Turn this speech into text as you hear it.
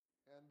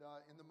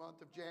In the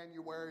month of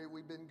January,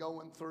 we've been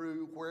going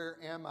through Where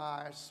Am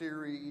I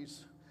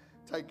series,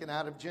 taken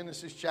out of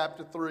Genesis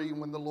chapter 3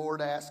 when the Lord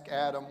asked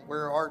Adam,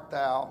 "Where art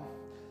thou?"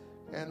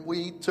 And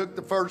we took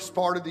the first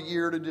part of the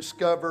year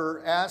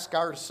to ask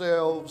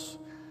ourselves,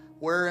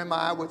 where am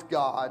I with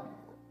God?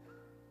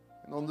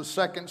 And on the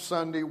second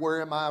Sunday,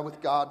 where am I with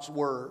God's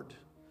Word?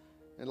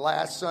 And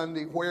last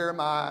Sunday, where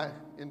am I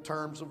in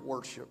terms of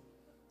worship?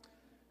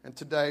 And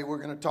today we're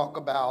going to talk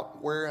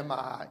about where am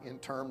I in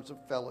terms of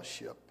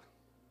fellowship.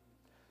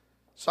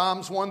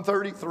 Psalms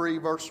 133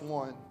 verse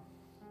 1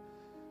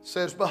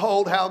 says,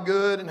 "Behold how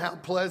good and how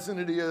pleasant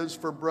it is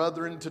for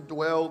brethren to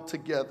dwell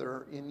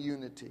together in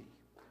unity."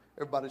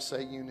 Everybody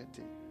say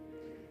unity.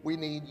 We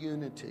need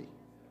unity.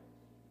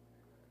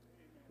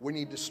 We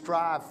need to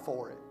strive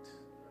for it.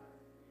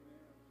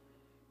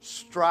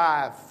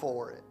 Strive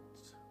for it.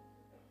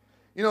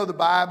 You know, the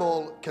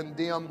Bible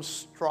condemns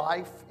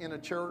strife in a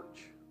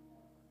church.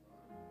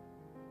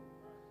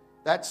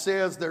 That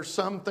says there's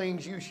some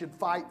things you should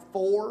fight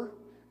for,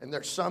 and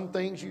there's some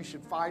things you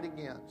should fight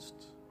against.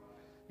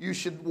 You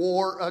should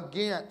war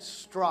against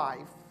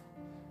strife,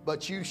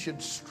 but you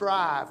should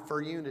strive for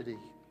unity.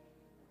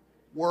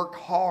 Work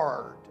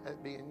hard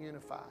at being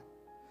unified.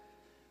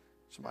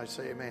 Somebody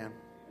say amen.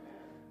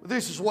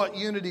 This is what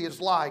unity is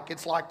like.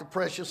 It's like the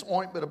precious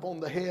ointment upon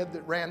the head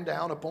that ran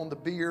down upon the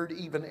beard,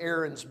 even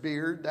Aaron's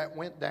beard, that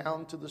went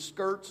down to the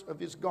skirts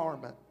of his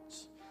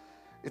garments.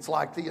 It's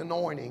like the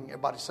anointing.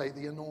 Everybody say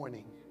the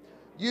anointing.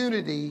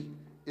 Unity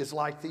is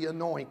like the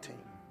anointing.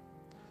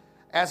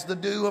 As the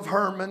dew of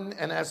Hermon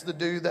and as the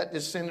dew that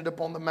descended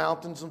upon the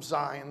mountains of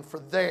Zion, for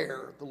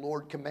there the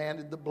Lord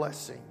commanded the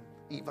blessing,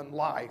 even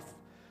life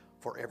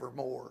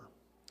forevermore.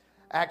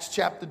 Acts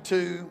chapter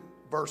 2,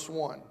 verse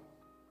 1.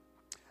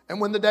 And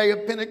when the day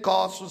of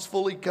Pentecost was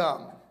fully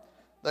come,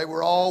 they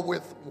were all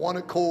with one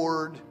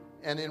accord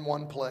and in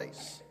one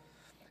place.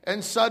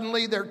 And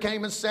suddenly there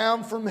came a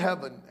sound from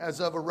heaven as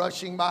of a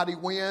rushing mighty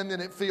wind,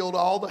 and it filled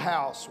all the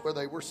house where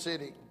they were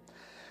sitting.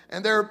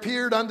 And there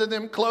appeared unto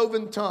them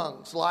cloven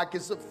tongues like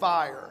as of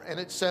fire, and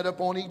it sat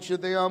upon each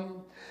of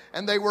them.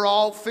 And they were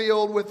all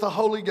filled with the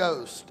Holy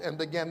Ghost, and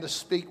began to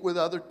speak with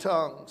other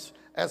tongues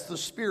as the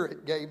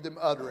Spirit gave them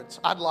utterance.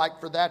 I'd like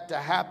for that to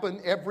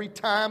happen every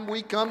time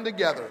we come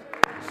together.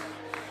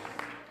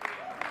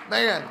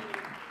 Man,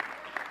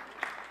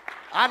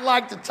 I'd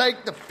like to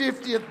take the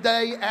 50th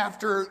day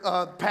after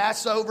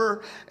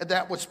Passover,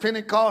 that was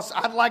Pentecost.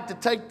 I'd like to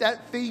take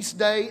that feast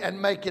day and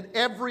make it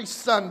every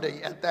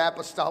Sunday at the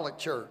Apostolic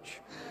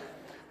Church,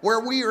 where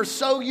we are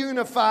so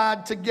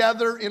unified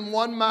together in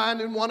one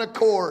mind and one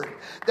accord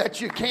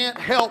that you can't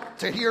help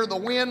to hear the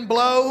wind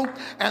blow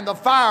and the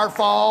fire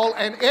fall,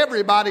 and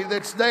everybody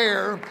that's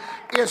there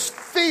is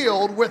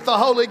filled with the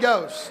Holy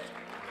Ghost.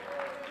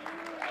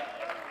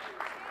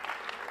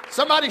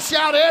 Somebody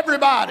shout,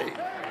 everybody.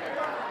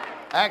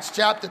 Acts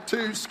chapter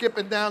 2,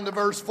 skipping down to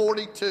verse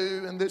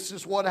 42, and this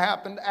is what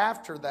happened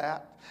after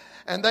that.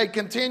 And they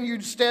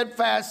continued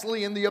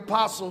steadfastly in the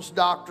apostles'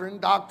 doctrine.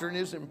 Doctrine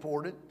is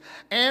important.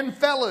 And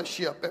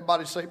fellowship.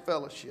 Everybody say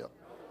fellowship.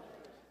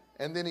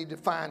 And then he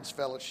defines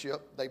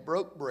fellowship. They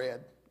broke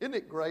bread. Isn't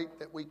it great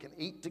that we can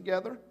eat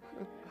together?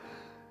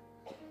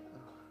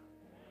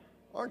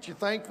 Aren't you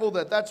thankful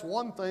that that's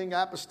one thing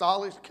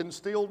apostolics can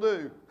still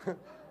do?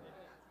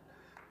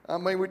 I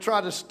mean, we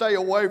try to stay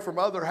away from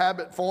other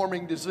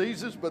habit-forming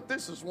diseases, but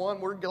this is one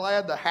we're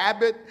glad the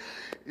habit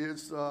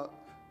is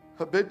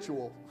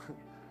habitual.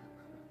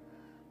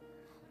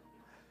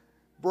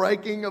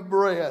 Breaking of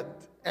bread.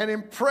 And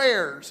in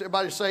prayers,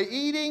 everybody say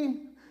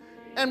eating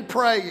and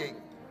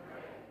praying.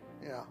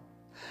 Yeah.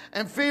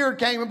 And fear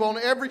came upon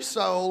every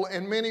soul,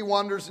 and many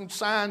wonders and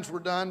signs were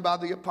done by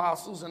the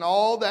apostles, and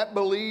all that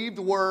believed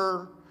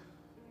were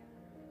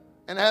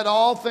and had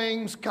all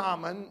things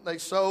common. They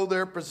sold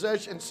their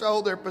possessions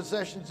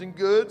and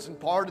goods, and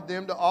parted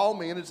them to all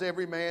men as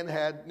every man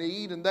had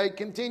need. And they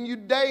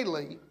continued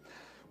daily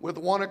with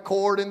one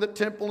accord in the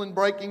temple, and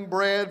breaking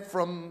bread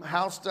from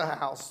house to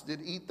house,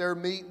 did eat their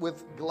meat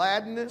with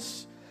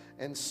gladness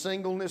and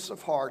singleness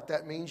of heart.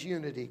 That means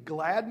unity.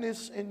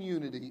 Gladness and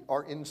unity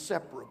are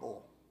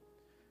inseparable.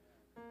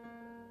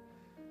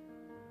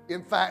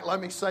 In fact, let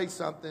me say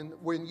something.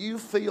 When you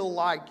feel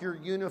like you're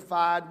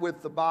unified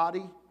with the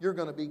body, you're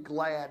going to be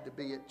glad to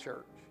be at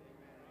church.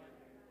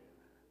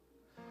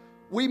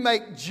 We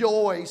make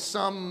joy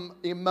some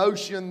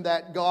emotion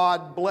that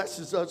God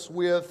blesses us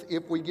with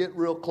if we get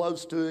real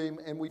close to Him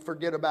and we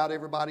forget about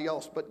everybody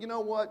else. But you know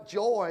what?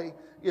 Joy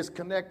is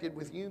connected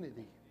with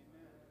unity.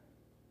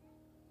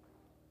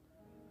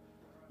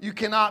 You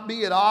cannot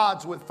be at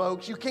odds with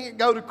folks. You can't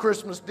go to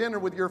Christmas dinner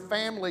with your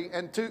family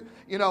and two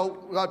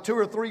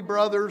or three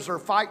brothers are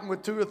fighting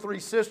with two or three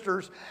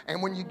sisters,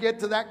 and when you get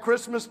to that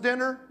Christmas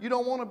dinner, you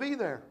don't want to be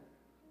there.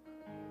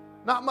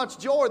 Not much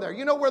joy there.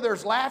 You know where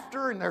there's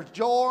laughter and there's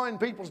joy and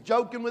people's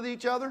joking with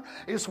each other?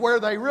 It's where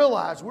they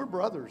realize we're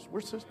brothers,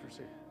 we're sisters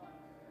here.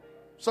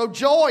 So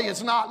joy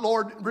is not,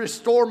 Lord,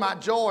 restore my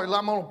joy.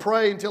 I'm going to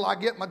pray until I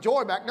get my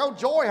joy back. No,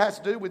 joy has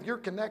to do with your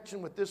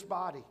connection with this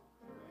body.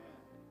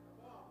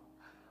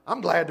 I'm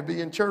glad to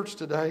be in church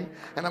today,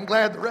 and I'm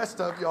glad the rest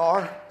of you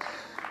are.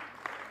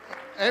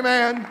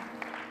 Amen.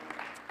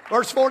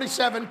 Verse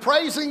 47,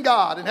 praising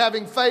God and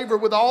having favor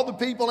with all the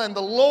people and the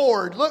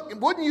Lord. Look,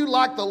 wouldn't you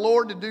like the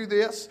Lord to do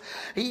this?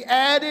 He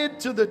added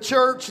to the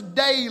church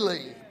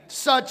daily,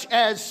 such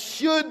as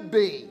should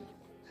be.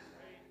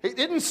 It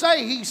didn't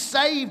say he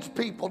saved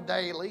people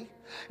daily.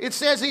 It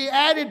says he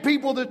added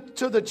people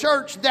to the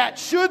church that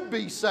should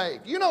be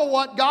saved. You know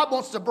what? God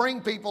wants to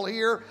bring people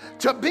here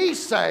to be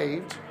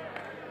saved.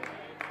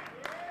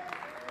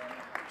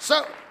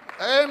 So,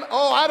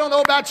 I don't know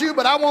about you,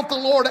 but I want the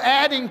Lord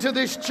adding to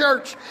this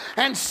church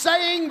and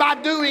saying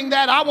by doing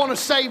that, I want to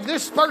save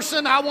this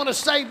person, I want to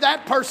save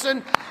that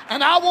person,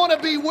 and I want to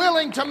be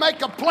willing to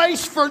make a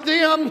place for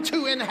them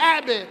to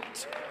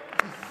inhabit.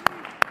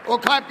 Well,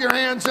 clap your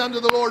hands unto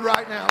the Lord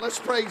right now. Let's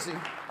praise Him.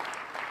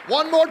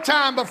 One more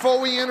time before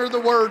we enter the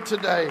Word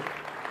today.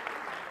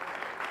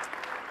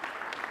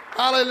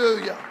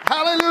 Hallelujah.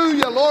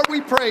 Hallelujah. Lord, we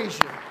praise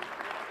you.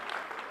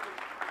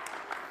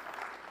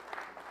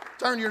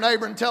 Turn to your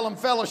neighbor and tell them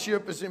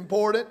fellowship is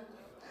important.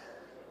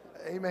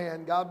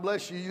 Amen. God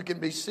bless you. You can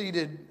be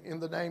seated in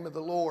the name of the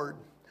Lord.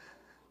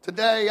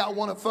 Today, I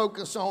want to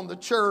focus on the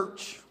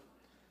church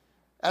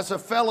as a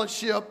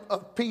fellowship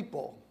of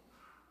people.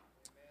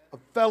 A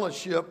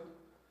fellowship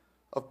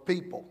of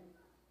people.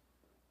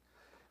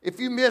 If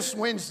you missed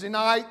Wednesday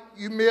night,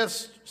 you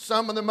missed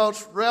some of the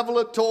most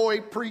revelatory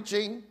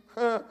preaching.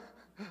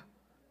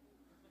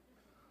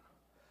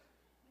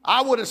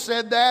 I would have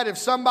said that if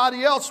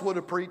somebody else would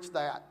have preached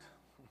that.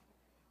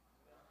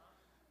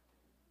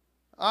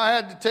 I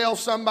had to tell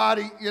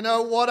somebody, you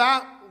know,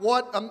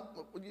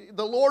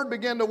 the Lord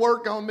began to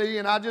work on me,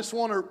 and I just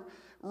want to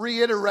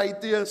reiterate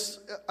this.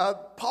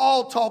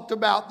 Paul talked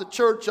about the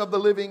church of the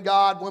living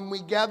God when we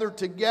gather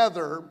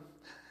together.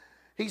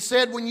 He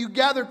said when you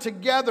gather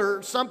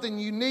together, something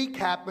unique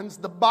happens.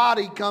 The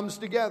body comes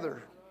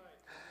together.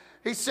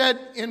 He said,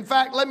 in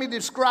fact, let me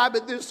describe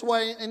it this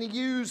way, and he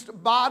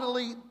used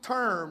bodily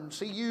terms.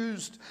 He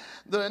used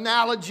the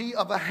analogy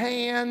of a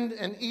hand,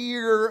 an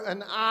ear,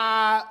 an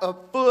eye, a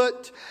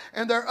foot,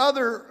 and there are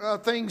other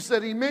things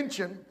that he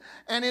mentioned.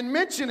 And in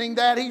mentioning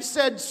that, he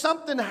said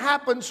something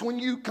happens when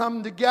you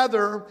come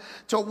together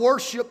to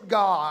worship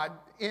God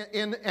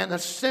in an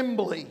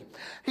assembly.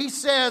 He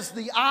says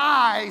the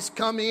eyes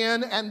come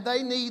in and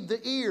they need the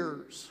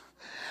ears.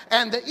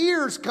 And the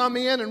ears come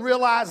in and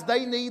realize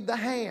they need the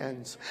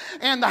hands.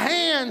 And the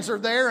hands are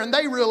there and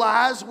they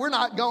realize we're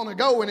not going to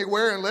go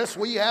anywhere unless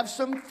we have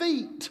some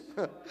feet.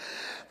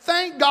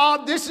 Thank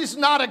God this is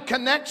not a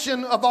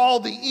connection of all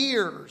the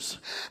ears.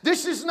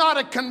 This is not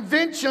a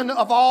convention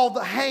of all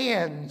the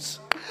hands.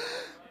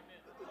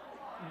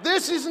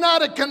 This is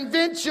not a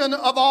convention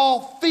of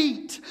all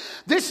feet.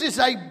 This is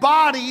a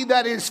body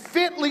that is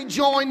fitly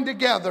joined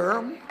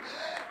together.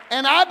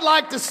 And I'd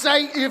like to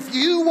say, if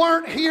you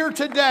weren't here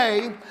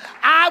today,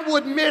 I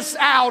would miss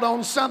out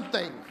on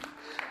something.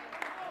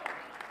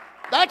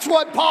 That's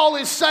what Paul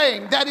is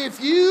saying, that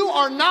if you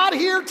are not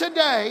here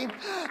today,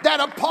 that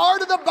a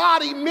part of the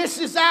body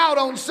misses out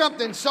on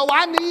something. So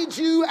I need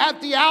you at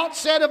the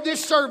outset of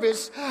this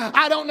service.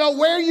 I don't know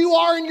where you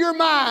are in your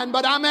mind,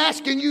 but I'm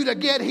asking you to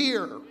get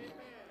here.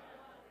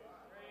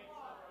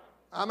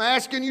 I'm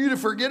asking you to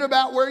forget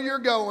about where you're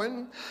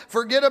going.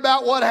 Forget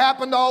about what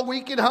happened all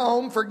week at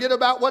home. Forget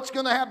about what's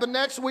going to happen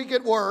next week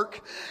at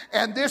work.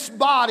 And this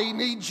body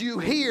needs you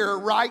here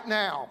right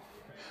now.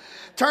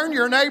 Turn to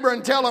your neighbor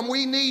and tell them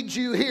we need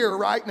you here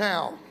right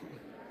now.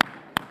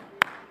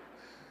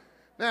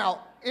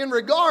 Now, in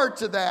regard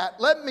to that,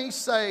 let me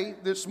say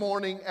this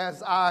morning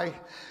as I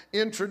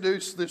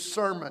introduce this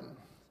sermon,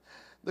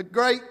 the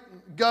great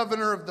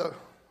governor of the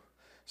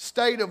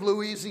state of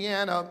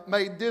Louisiana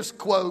made this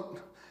quote.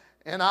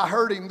 And I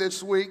heard him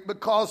this week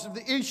because of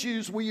the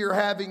issues we are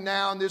having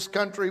now in this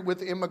country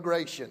with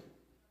immigration.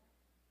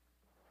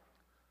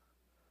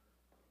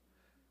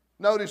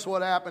 Notice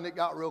what happened. It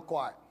got real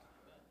quiet.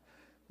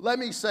 Let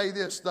me say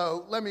this,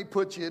 though. Let me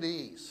put you at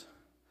ease.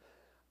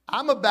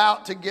 I'm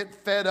about to get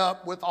fed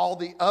up with all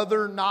the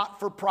other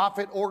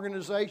not-for-profit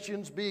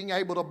organizations being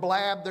able to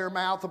blab their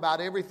mouth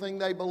about everything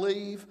they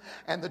believe,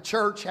 and the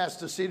church has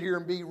to sit here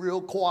and be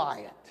real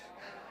quiet.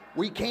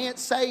 We can't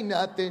say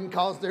nothing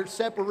because there's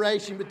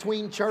separation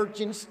between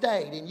church and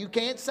state. And you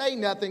can't say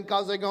nothing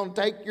because they're going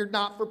to take your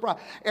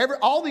not-for-profit.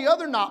 All the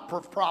other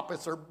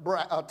not-for-profits are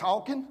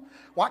talking.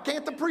 Why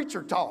can't the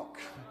preacher talk?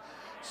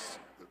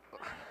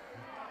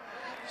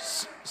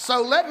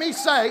 So let me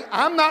say,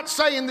 I'm not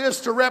saying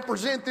this to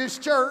represent this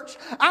church.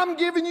 I'm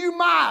giving you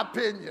my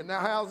opinion.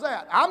 Now, how's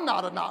that? I'm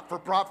not a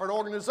not-for-profit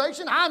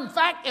organization. I, in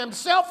fact, am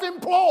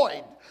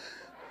self-employed.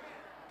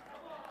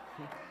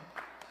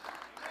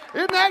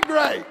 Isn't that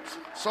great?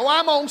 So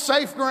I'm on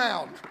safe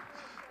ground.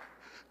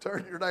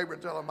 Turn to your neighbor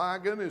and tell him, my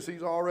goodness,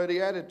 he's already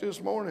at it this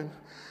morning.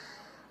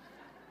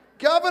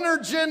 Governor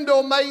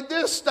Jindal made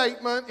this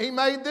statement. He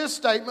made this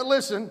statement.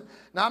 Listen,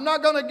 now I'm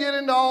not going to get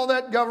into all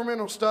that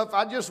governmental stuff.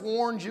 I just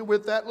warned you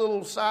with that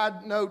little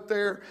side note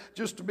there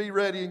just to be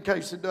ready in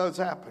case it does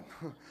happen.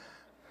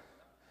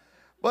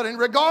 But in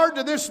regard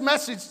to this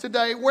message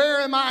today,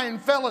 where am I in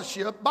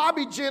fellowship?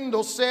 Bobby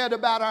Jindal said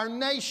about our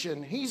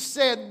nation, he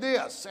said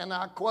this, and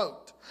I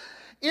quote,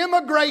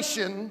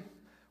 "Immigration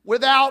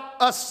without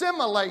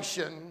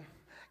assimilation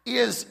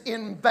is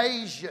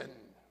invasion."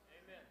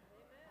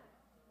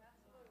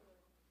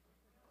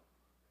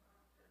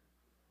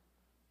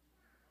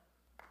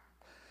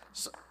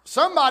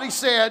 Somebody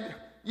said,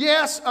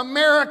 yes,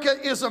 America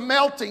is a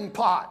melting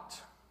pot,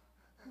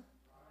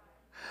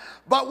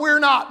 but we're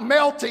not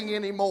melting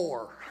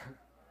anymore.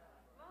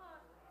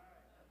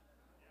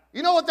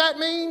 You know what that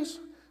means?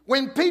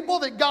 When people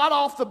that got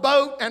off the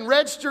boat and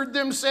registered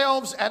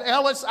themselves at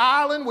Ellis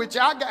Island, which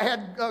I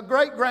had a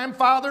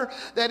great-grandfather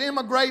that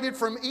immigrated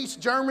from East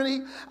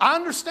Germany, I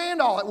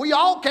understand all that. We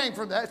all came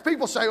from that.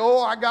 People say,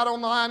 oh, I got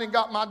online and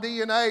got my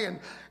DNA,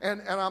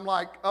 and I'm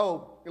like,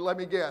 oh, let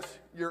me guess,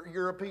 you're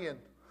European.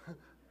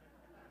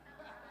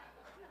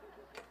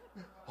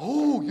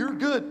 Oh, you're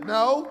good.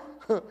 No.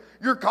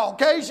 You're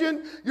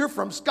Caucasian, you're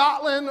from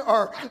Scotland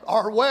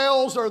or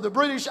Wales or the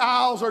British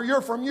Isles, or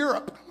you're from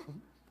Europe.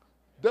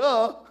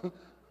 Duh.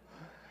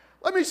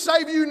 Let me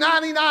save you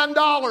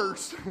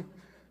 $99.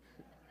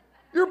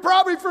 You're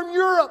probably from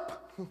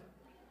Europe.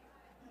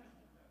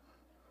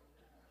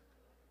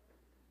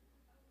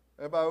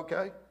 Everybody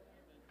okay?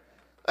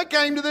 They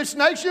came to this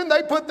nation,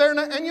 they put their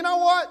name, and you know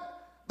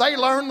what? They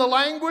learned the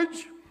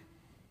language.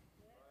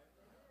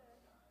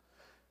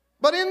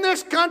 But in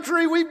this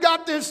country, we've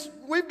got this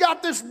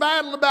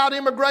battle about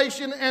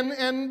immigration,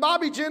 and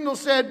Bobby Jindal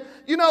said,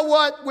 you know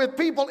what, with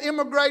people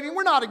immigrating,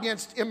 we're not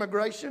against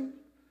immigration.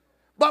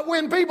 But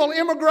when people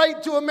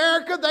immigrate to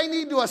America, they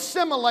need to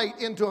assimilate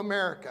into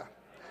America.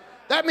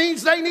 That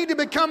means they need to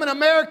become an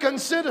American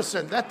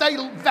citizen, that they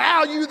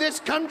value this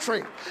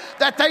country,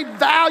 that they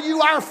value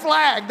our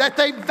flag, that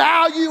they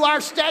value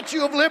our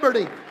Statue of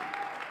Liberty,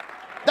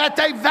 that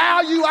they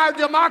value our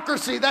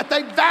democracy, that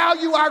they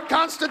value our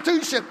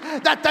Constitution,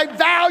 that they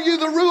value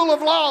the rule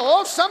of law.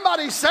 Oh,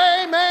 somebody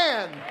say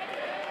amen.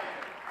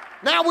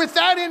 Now, with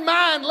that in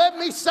mind, let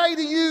me say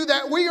to you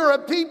that we are a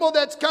people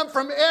that's come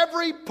from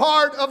every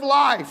part of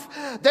life.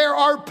 There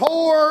are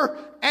poor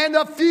and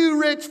a few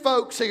rich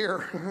folks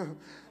here.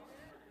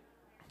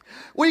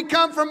 We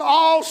come from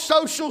all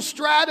social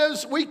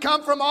stratas. We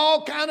come from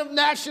all kind of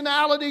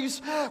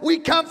nationalities. We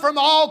come from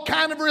all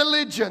kind of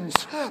religions.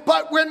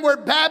 But when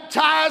we're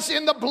baptized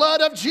in the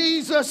blood of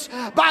Jesus,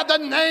 by the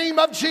name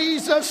of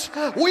Jesus,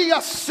 we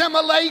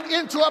assimilate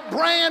into a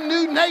brand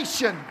new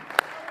nation.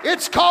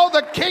 It's called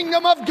the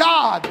kingdom of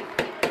God.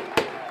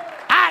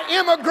 I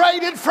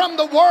immigrated from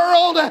the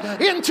world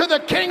into the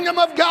kingdom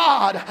of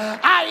God.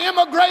 I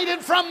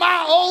immigrated from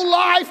my old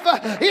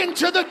life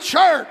into the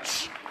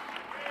church.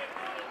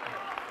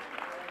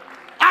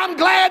 I'm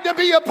glad to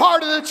be a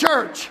part of the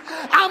church.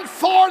 I'm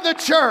for the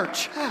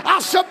church.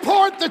 I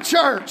support the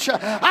church.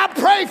 I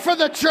pray for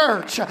the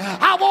church.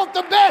 I want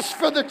the best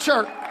for the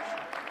church.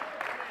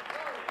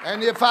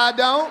 And if I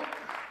don't,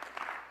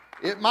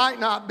 it might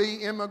not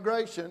be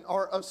immigration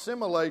or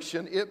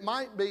assimilation. It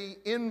might be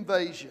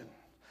invasion.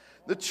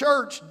 The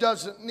church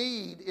doesn't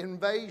need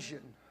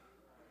invasion.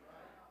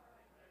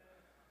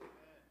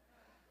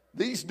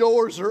 These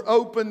doors are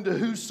open to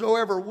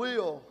whosoever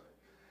will,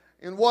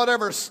 in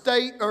whatever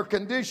state or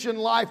condition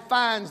life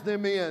finds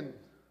them in.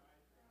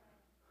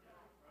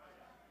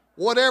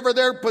 Whatever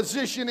their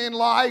position in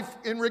life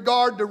in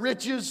regard to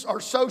riches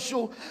or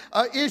social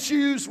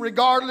issues,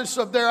 regardless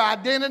of their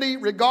identity,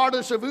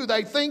 regardless of who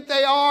they think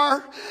they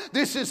are,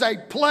 this is a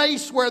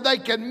place where they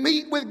can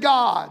meet with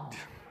God.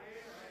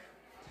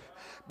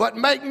 But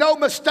make no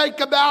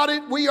mistake about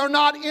it, we are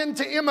not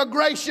into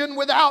immigration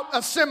without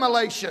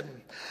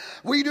assimilation.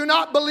 We do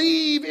not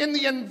believe in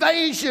the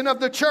invasion of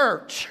the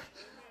church.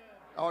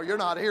 Oh, you're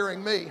not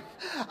hearing me.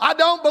 I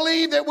don't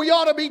believe that we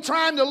ought to be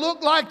trying to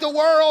look like the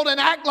world and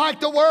act like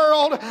the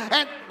world.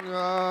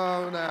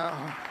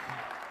 No.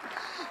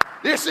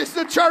 This is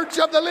the church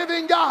of the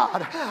living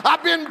God.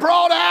 I've been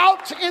brought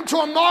out into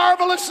a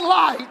marvelous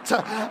light.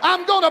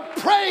 I'm going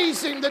to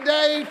praise Him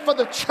today for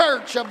the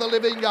church of the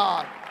living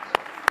God.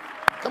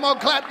 Come on,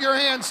 clap your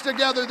hands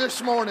together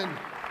this morning.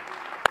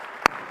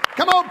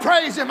 Come on,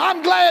 praise Him.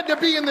 I'm glad to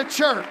be in the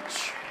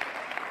church.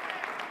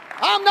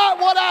 I'm not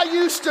what I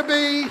used to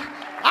be.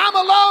 I'm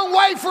a long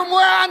way from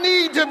where I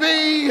need to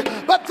be,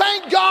 but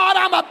thank God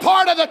I'm a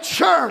part of the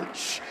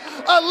church,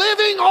 a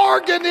living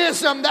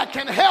organism that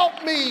can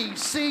help me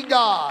see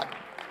God.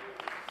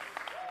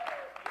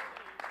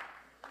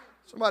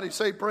 Somebody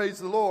say, praise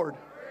the Lord.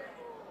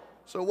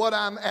 So what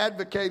I'm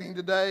advocating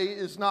today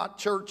is not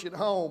church at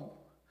home. In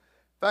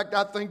fact,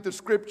 I think the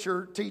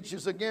scripture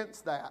teaches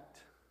against that.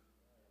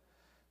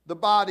 The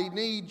body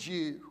needs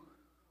you.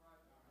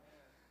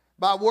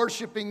 By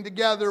worshiping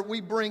together,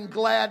 we bring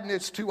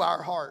gladness to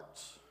our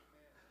hearts.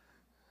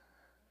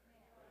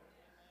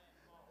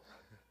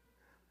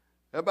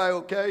 Everybody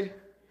okay?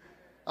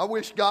 I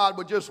wish God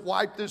would just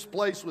wipe this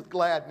place with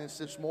gladness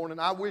this morning.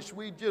 I wish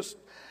we just,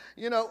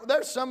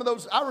 there's some of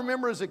those. I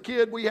remember as a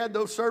kid, we had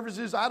those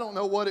services. I don't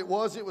know what it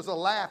was. It was a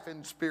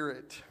laughing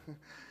spirit.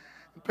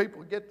 People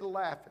would get to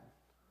laughing.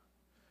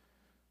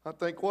 I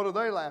think, what are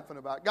they laughing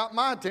about? Got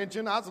my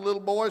attention. I was a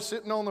little boy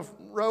sitting on the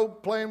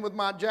road playing with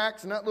my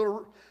jacks and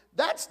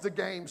that's the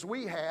games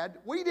we had.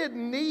 We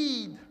didn't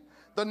need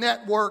the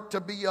network to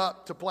be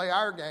up to play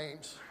our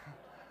games.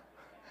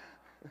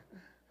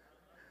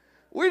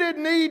 We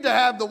didn't need to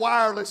have the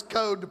wireless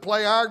code to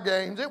play our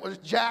games. It was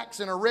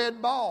jacks and a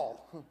red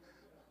ball.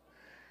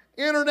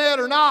 Internet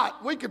or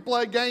not, we could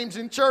play games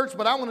in church,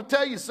 but I want to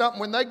tell you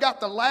something. When they got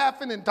to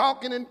laughing and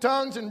talking in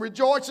tongues and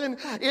rejoicing,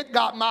 it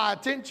got my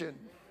attention.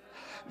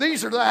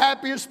 These are the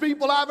happiest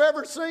people I've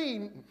ever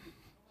seen.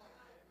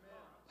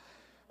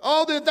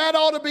 Oh, that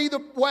ought to be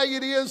the way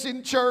it is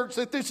in church,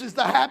 that this is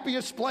the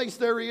happiest place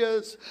there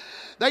is.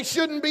 They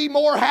shouldn't be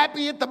more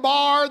happy at the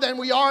bar than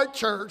we are at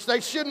church.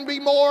 They shouldn't be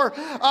more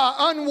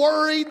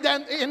unworried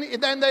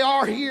than they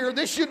are here.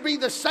 This should be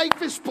the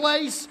safest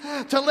place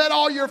to let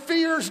all your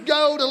fears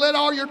go, to let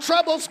all your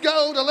troubles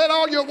go, to let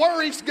all your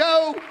worries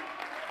go.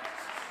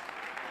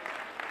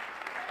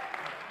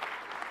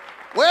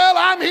 Well,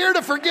 I'm here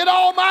to forget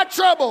all my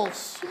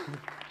troubles.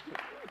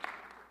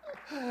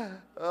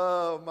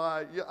 Oh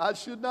my, I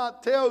should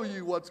not tell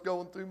you what's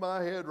going through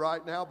my head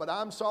right now, but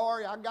I'm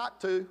sorry, I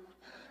got to.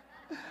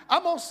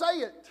 I'm going to say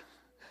it.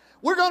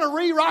 We're going to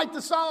rewrite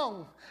the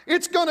song.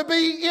 It's going to be,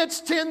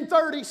 it's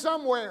 10:30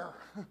 somewhere.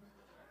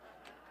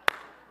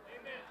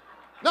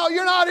 No,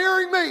 you're not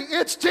hearing me.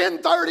 It's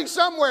 10:30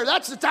 somewhere.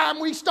 That's the time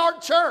we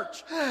start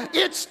church.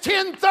 It's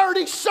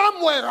 10:30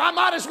 somewhere. I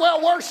might as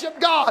well worship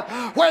God.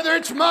 Whether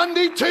it's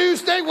Monday,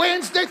 Tuesday,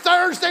 Wednesday,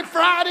 Thursday,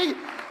 Friday,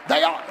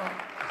 they are.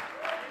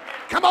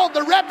 Come on,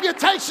 the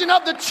reputation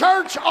of the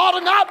church ought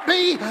to not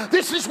be,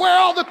 this is where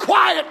all the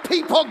quiet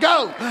people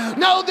go.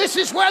 No, this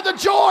is where the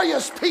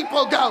joyous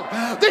people go.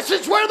 This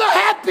is where the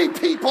happy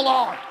people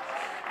are.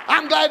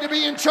 I'm glad to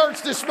be in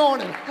church this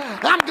morning.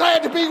 I'm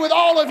glad to be with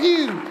all of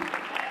you.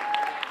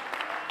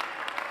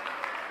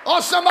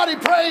 Oh, somebody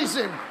praise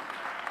Him.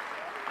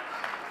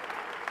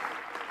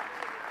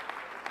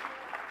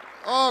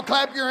 Oh,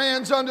 clap your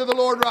hands unto the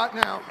Lord right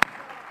now.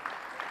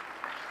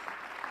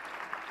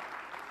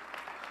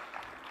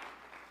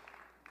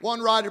 One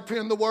writer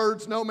penned the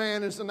words, no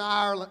man is an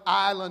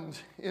island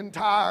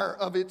entire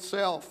of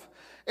itself.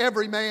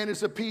 Every man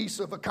is a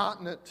piece of a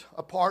continent,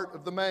 a part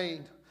of the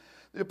main.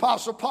 The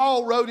Apostle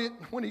Paul wrote it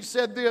when he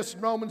said this in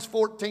Romans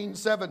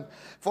 14:7.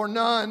 For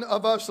none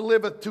of us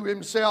liveth to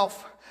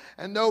himself,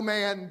 and no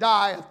man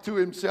dieth to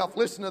himself.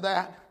 Listen to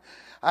that.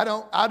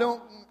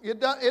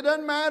 It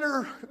doesn't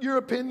matter your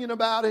opinion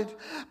about it.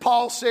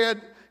 Paul said,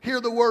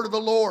 hear the word of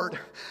the Lord.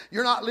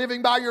 You're not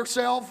living by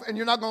yourself, and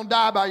you're not going to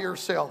die by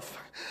yourself.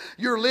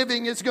 Your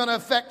living is going to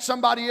affect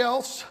somebody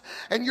else,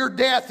 and your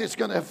death is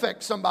going to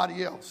affect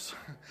somebody else.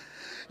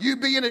 You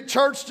being at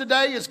church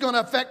today is going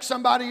to affect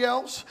somebody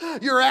else.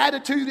 Your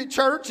attitude at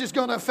church is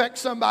going to affect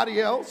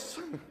somebody else.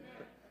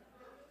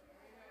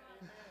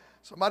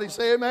 Somebody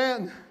say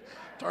amen.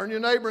 Turn your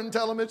neighbor and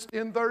tell them it's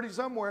 10:30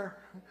 somewhere.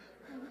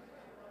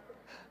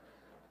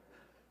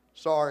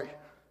 Sorry.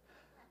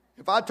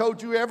 If I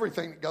told you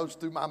everything that goes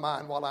through my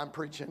mind while I'm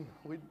preaching,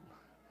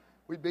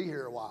 we'd be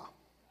here a while.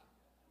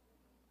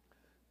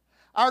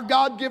 Our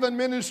God-given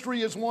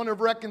ministry is one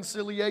of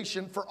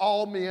reconciliation for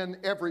all men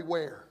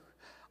everywhere.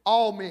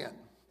 All men.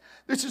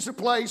 This is a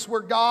place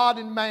where God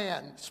and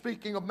man,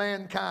 speaking of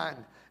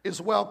mankind,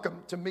 is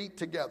welcome to meet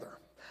together.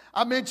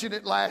 I mentioned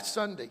it last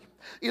Sunday.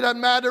 It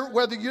doesn't matter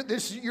whether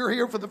you're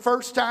here for the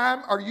first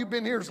time or you've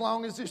been here as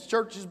long as this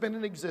church has been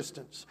in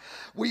existence.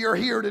 We are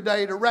here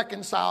today to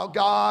reconcile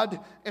God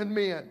and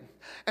men.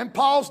 And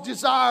Paul's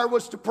desire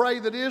was to pray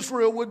that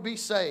Israel would be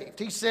saved.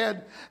 He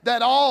said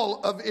that all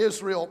of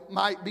Israel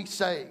might be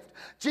saved.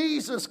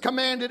 Jesus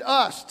commanded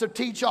us to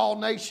teach all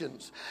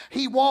nations.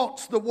 He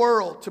wants the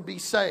world to be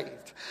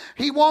saved.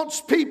 He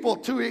wants people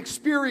to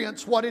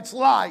experience what it's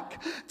like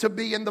to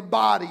be in the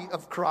body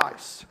of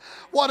Christ.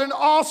 What an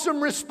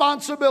awesome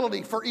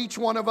responsibility for each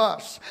one of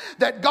us,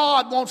 that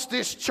God wants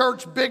this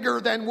church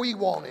bigger than we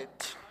want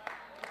it.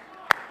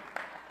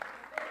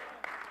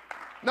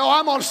 No,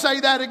 I'm going to say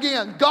that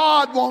again.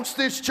 God wants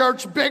this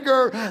church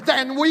bigger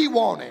than we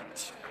want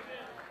it.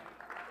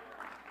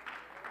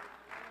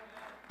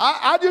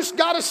 I just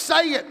got to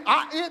say it.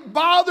 It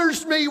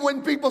bothers me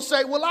when people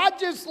say, well, I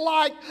just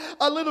like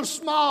a little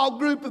small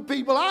group of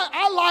people.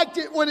 I liked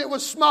it when it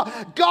was small.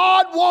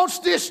 God wants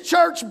this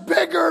church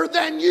bigger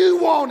than you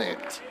want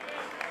it.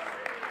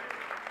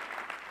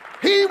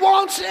 He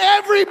wants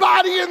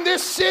everybody in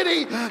this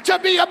city to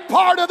be a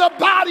part of the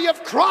body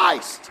of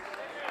Christ.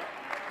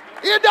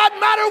 It doesn't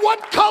matter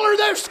what color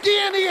their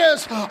skin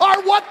is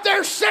or what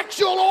their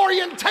sexual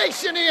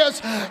orientation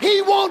is.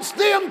 He wants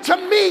them to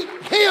meet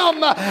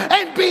Him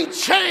and be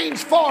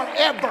changed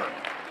forever.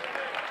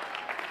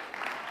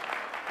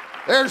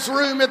 There's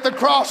room at the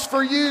cross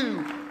for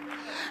you.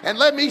 And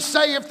let me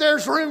say, if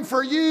there's room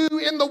for you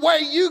in the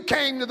way you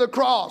came to the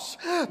cross,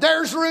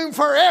 there's room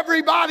for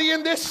everybody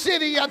in this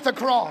city at the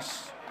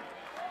cross.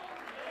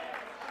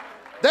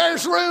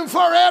 There's room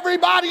for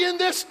everybody in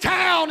this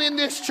town, in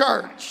this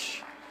church.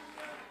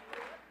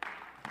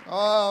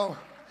 Oh,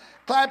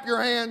 clap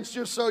your hands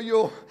just so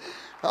you'll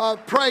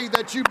Pray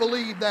that you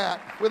believe that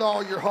with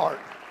all your heart.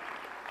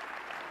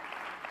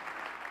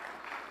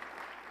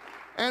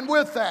 And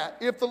with that,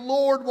 if the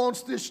Lord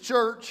wants this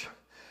church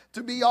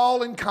to be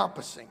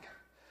all-encompassing,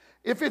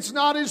 if it's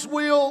not His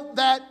will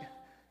that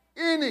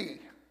any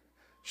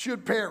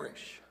should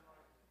perish,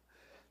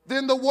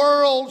 then the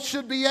world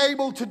should be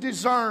able to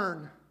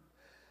discern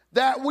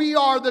that we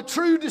are the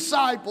true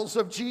disciples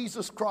of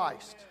Jesus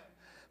Christ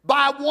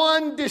by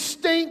one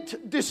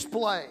distinct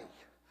display,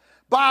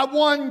 by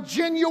one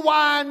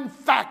genuine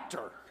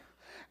factor.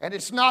 And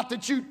it's not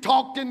that you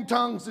talked in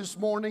tongues this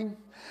morning,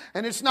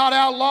 and it's not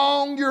how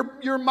long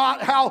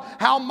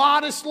how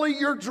modestly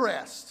you're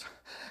dressed.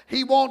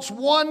 He wants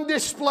one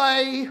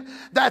display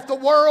that the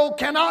world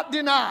cannot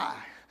deny,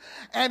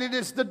 and it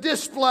is the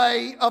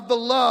display of the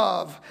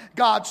love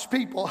God's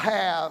people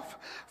have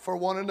for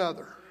one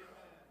another.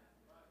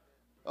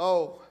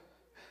 Oh,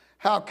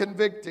 how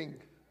convicting,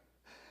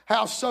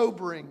 how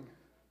sobering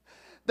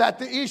that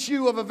the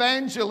issue of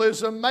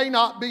evangelism may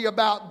not be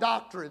about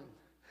doctrine.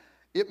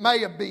 It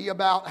may be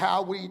about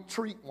how we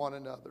treat one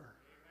another.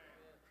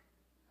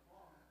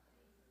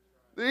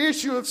 The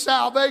issue of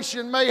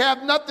salvation may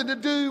have nothing to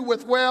do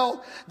with,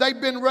 well, they've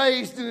been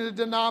raised in a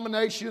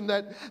denomination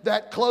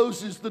that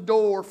closes the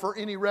door for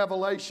any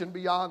revelation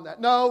beyond that.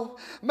 No,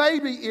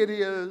 maybe it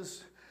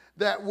is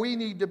that we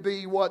need to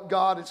be what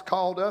God has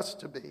called us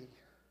to be.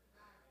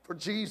 For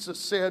Jesus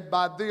said,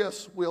 by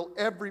this will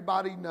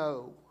everybody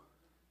know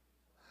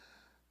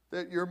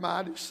that you're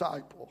my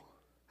disciple.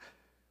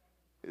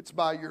 It's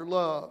by your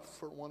love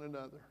for one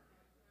another.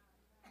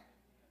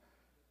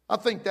 I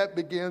think that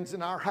begins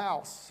in our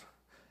house.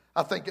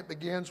 I think it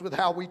begins with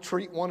how we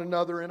treat one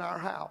another in our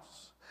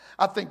house.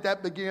 I think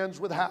that begins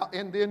with how,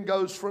 and then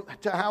goes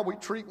to how we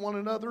treat one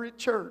another at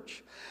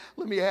church.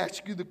 Let me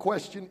ask you the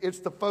question. It's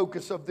the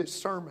focus of this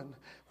sermon.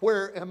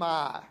 Where am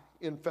I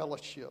in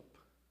fellowship?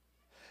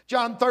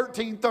 John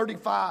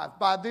 13:35.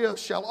 By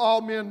this shall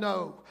all men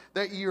know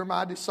that ye are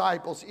my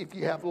disciples, if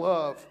ye have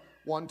love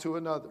one to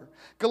another.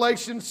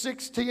 Galatians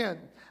 6:10.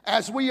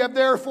 As we have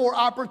therefore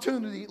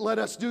opportunity, let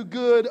us do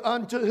good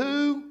unto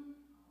who?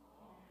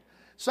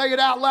 Say it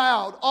out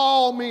loud.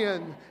 All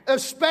men,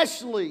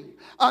 especially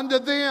unto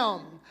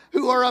them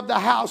who are of the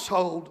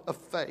household of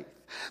faith.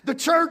 The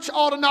church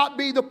ought to not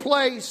be the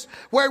place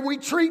where we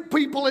treat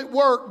people at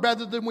work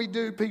better than we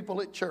do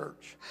people at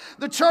church.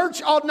 The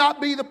church ought not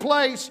be the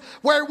place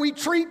where we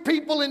treat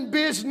people in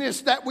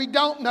business that we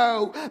don't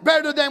know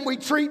better than we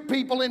treat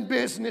people in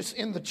business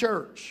in the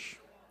church.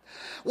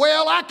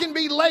 Well, I can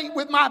be late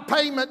with my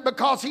payment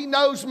because he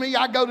knows me.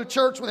 I go to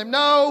church with him.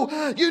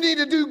 No, you need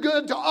to do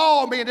good to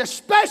all men,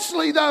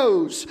 especially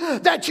those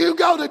that you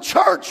go to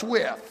church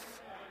with.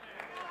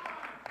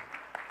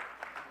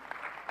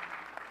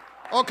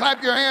 Oh,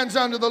 clap your hands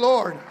unto the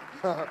Lord.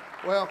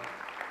 Well,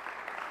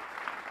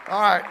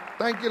 all right.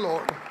 Thank you,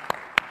 Lord.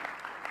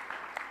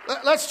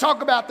 Let's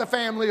talk about the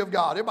family of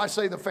God. Everybody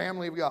say the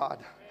family of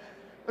God.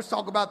 Let's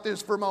talk about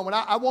this for a moment.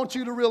 I want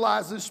you to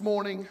realize this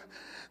morning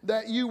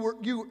that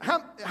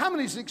how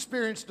many's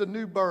experienced a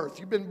new birth?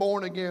 You've been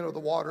born again of the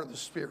water of the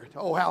Spirit.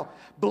 Oh, how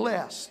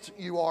blessed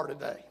you are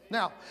today.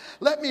 Now,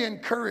 let me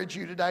encourage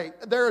you today.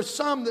 There are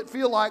some that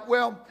feel like,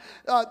 well,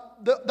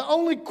 the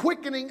only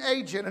quickening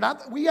agent, and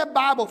we have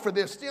Bible for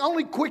this, the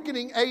only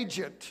quickening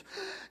agent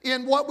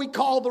in what we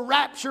call the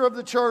rapture of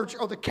the church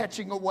or the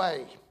catching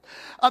away.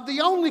 The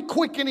only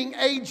quickening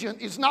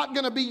agent is not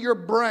going to be your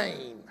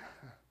brain.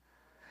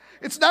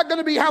 It's not going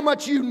to be how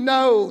much you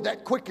know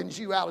that quickens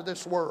you out of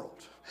this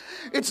world.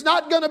 It's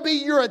not going to be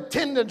your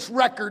attendance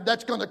record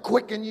that's going to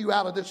quicken you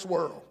out of this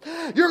world.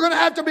 You're going to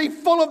have to be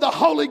full of the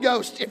Holy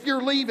Ghost if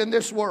you're leaving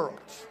this world.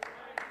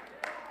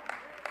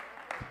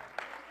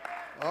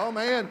 Oh,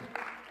 man.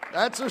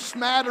 That's a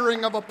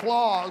smattering of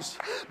applause.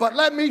 But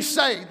let me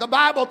say, the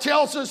Bible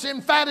tells us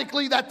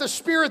emphatically that the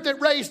Spirit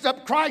that raised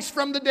up Christ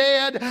from the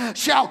dead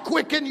shall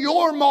quicken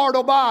your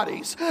mortal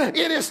bodies.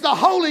 It is the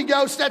Holy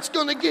Ghost that's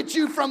going to get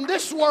you from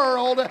this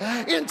world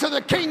into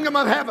the kingdom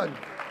of heaven.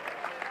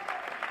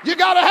 You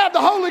got to have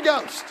the Holy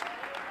Ghost.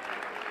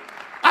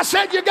 I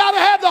said you got to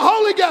have the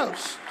Holy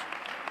Ghost.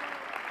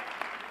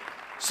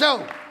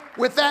 So,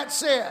 with that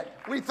said,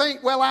 we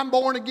think, well, I'm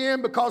born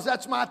again because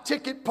that's my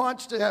ticket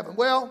punch to heaven.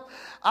 Well,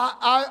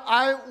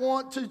 I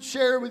want to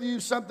share with you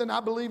something I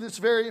believe that's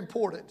very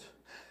important.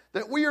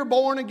 That we are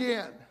born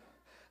again.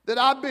 That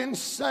I've been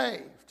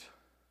saved.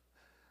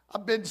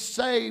 I've been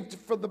saved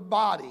for the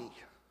body.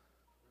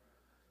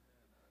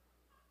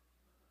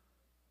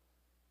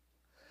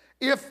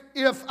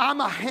 If I'm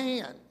a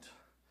hand,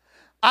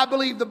 I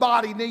believe the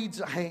body needs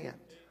a hand.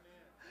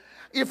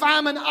 If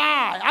I'm an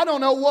eye, I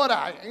don't know what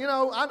I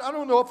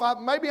don't know if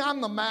maybe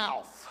I'm the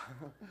mouth.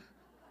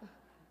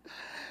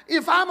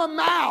 If I'm a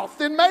mouth,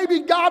 then maybe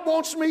God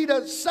wants me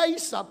to say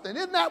something.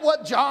 Isn't that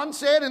what John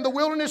said in the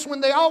wilderness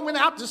when they all went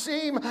out to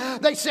see him?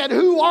 They said,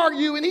 "Who are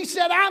you?" And he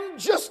said, "I'm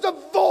just a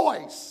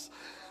voice.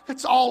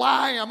 That's all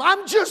I am.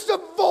 I'm just a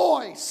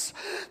voice."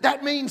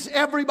 That means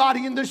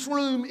everybody in this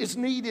room is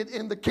needed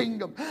in the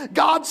kingdom.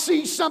 God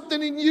sees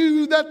something in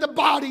you that the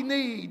body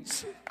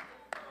needs.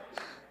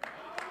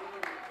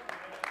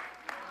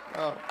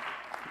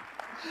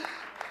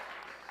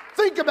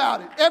 Think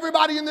about it.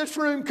 Everybody in this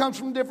room comes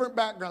from different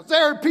backgrounds.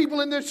 There are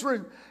people in this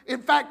room.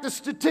 In fact, the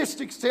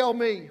statistics tell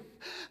me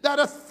that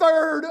a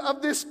third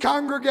of this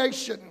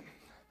congregation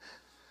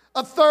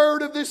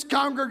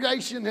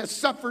has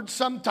suffered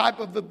some type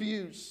of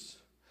abuse.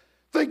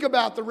 Think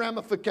about the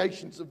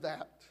ramifications of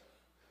that.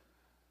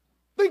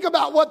 Think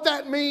about what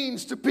that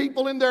means to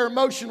people in their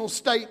emotional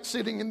state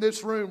sitting in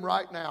this room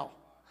right now.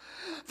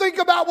 Think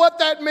about what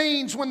that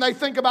means when they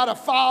think about a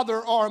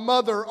father or a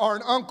mother or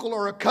an uncle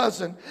or a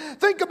cousin.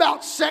 Think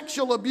about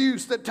sexual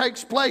abuse that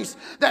takes place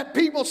that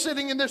people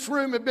sitting in this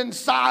room have been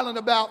silent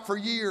about for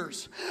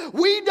years.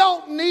 We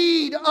don't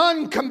need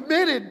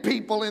uncommitted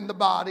people in the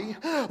body.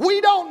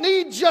 We don't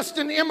need just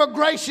an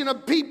immigration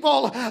of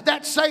people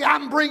that say,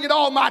 I'm bringing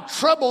all my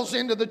troubles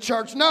into the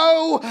church.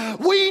 No,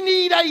 we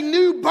need a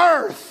new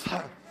birth.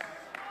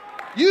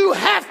 You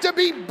have to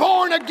be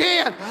born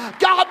again.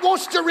 God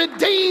wants to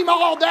redeem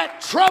all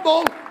that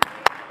trouble.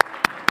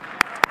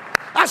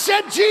 I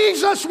said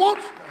Jesus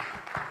wants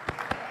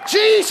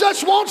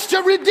to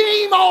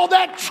redeem all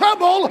that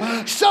trouble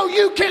so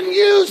you can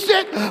use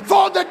it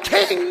for the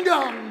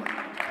kingdom.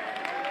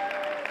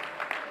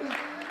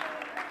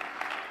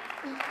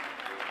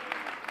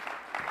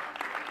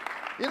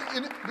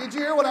 Did you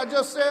hear what I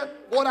just said?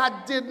 What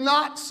I did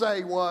not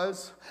say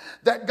was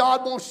that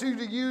God wants you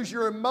to use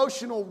your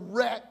emotional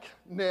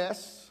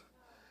wreckness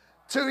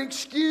to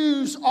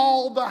excuse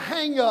all the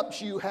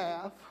hang-ups you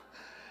have.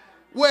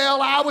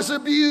 Well, I was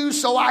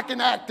abused so I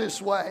can act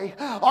this way.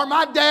 Or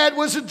my dad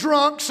was a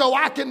drunk so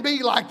I can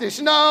be like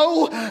this.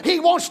 No, he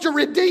wants to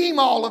redeem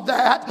all of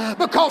that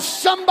because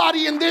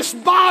somebody in this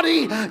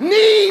body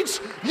needs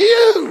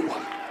you.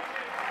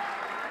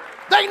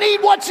 They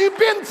need what you've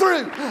been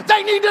through.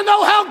 They need to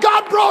know how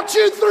God brought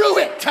you through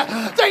it.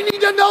 They need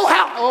to know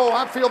how. Oh,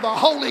 I feel the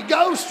Holy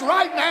Ghost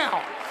right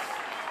now.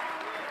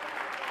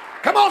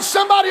 Come on,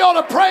 somebody ought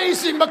to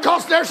praise Him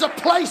because there's a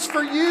place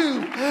for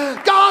you.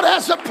 God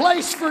has a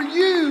place for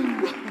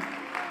you.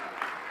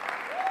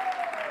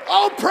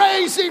 Oh,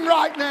 praise Him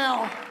right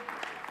now.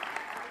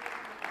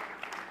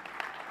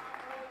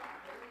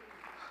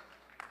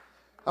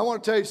 I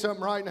want to tell you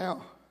something right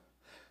now.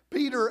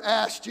 Peter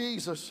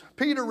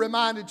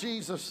reminded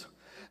Jesus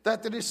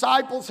that the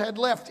disciples had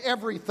left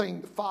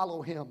everything to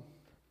follow Him.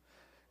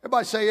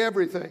 Everybody say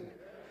everything.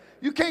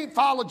 You can't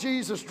follow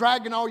Jesus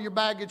dragging all your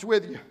baggage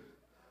with you.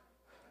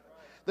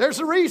 There's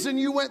a reason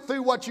you went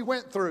through what you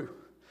went through.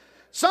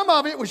 Some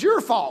of it was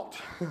your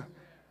fault.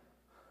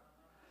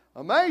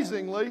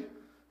 Amazingly,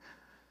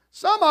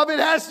 some of it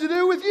has to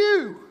do with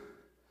you.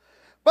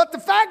 But the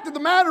fact of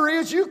the matter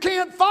is you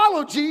can't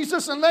follow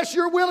Jesus unless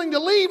you're willing to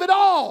leave it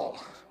all.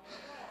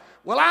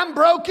 Well, I'm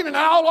broken and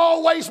I'll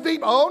always be.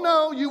 Oh,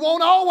 no, you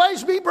won't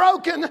always be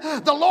broken.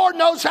 The Lord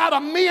knows how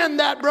to mend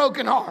that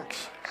broken heart.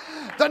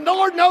 The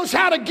Lord knows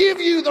how to give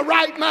you the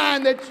right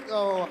mind that.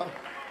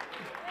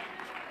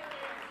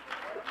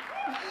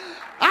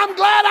 I'm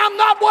glad I'm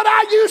not what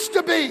I used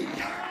to be.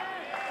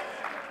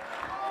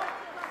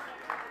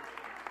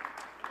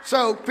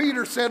 So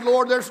Peter said,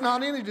 Lord, there's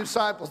not any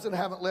disciples that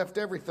haven't left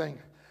everything.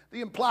 The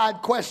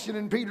implied question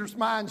in Peter's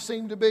mind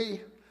seemed to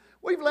be,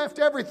 we've left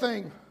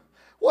everything.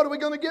 What are we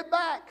going to get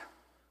back?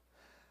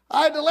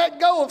 I had to let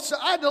go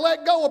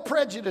of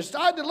prejudice.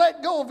 I had to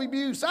let go of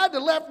abuse. I had to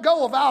let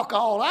go of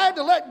alcohol. I had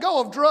to let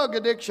go of drug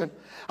addiction.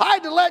 I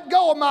had to let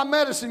go of my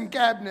medicine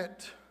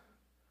cabinet.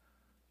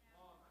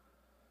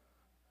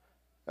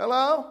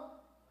 Hello?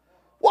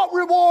 What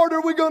reward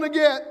are we going to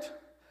get?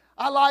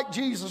 I like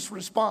Jesus'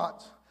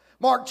 response.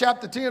 Mark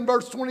chapter 10,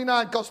 verse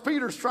 29, because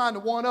Peter's trying to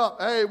one up.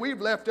 Hey,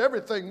 we've left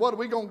everything. What are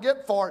we going to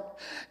get for it?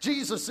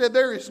 Jesus said,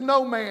 there is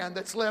no man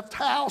that's left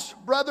house,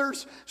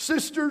 brothers,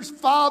 sisters,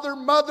 father,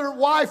 mother,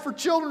 wife, or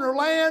children, or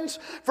lands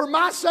for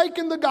my sake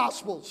in the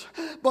Gospels.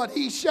 But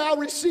he shall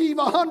receive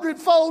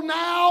 100-fold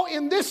now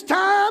in this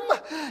time.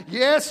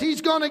 Yes,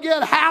 he's going to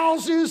get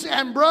houses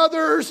and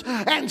brothers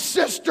and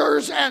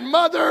sisters and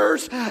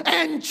mothers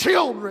and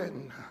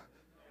children.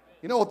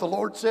 You know what the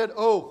Lord said?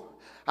 Oh,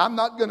 I'm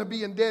not going to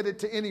be indebted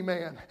to any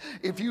man.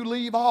 If you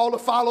leave all to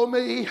follow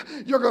me,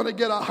 you're going to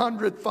get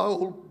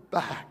 100-fold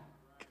back.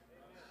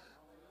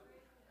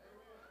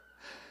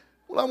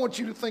 Well, I want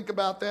you to think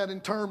about that in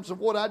terms of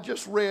what I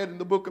just read in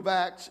the book of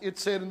Acts. It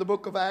said in the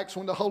book of Acts,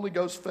 when the Holy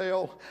Ghost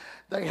fell,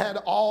 they had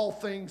all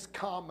things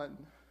common.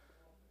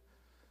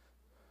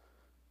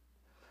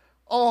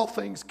 All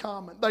things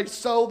common. They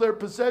sold their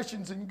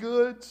possessions and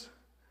goods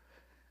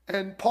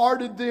and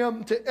parted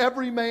them to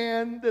every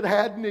man that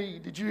had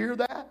need. Did you hear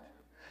that?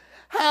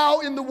 How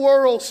in the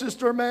world,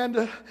 Sister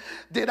Amanda,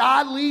 did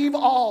I leave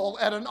all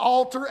at an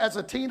altar as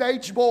a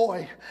teenage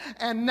boy,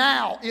 and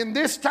now, in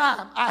this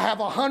time, I have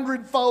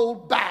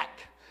 100-fold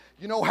back?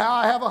 You know how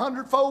I have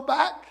 100-fold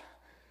back?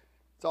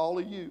 It's all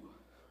of you.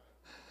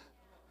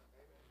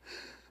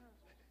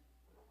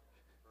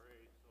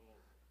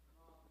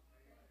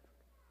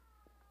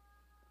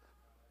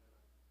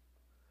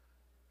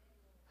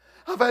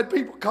 I've had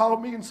people call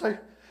me and say,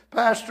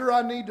 Pastor,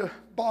 I need to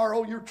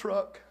borrow your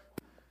truck.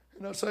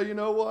 And I say, you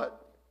know what?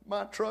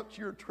 My truck's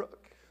your truck.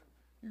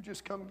 You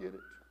just come get it.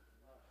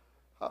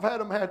 I've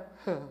had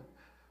them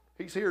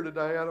he's here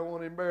today. I don't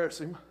want to embarrass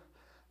him.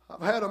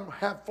 I've had them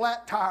have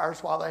flat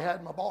tires while they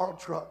had my borrowed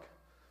truck.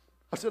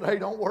 I said, hey,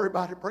 don't worry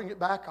about it. Bring it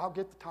back. I'll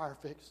get the tire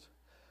fixed.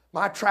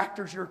 My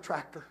tractor's your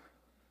tractor.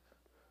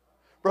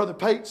 Brother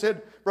Pate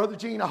said, Brother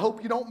Gene, I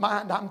hope you don't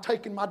mind. I'm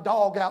taking my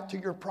dog out to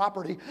your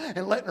property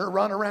and letting her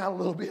run around a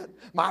little bit.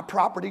 My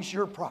property's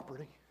your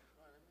property.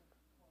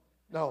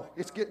 No,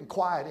 it's getting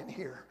quiet in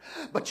here.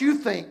 But you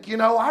think,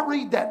 I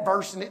read that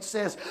verse and it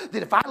says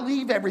that if I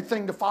leave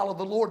everything to follow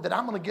the Lord, that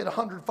I'm going to get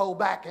 100-fold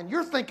back. And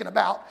you're thinking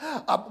about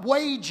a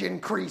wage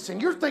increase,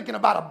 and you're thinking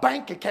about a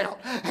bank account,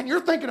 and you're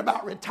thinking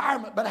about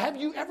retirement. But have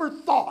you ever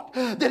thought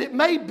that it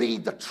may be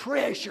the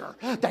treasure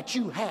that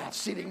you have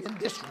sitting in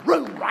this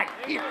room right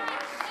here?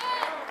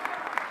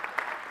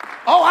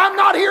 Oh, I'm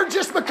not here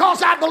just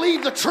because I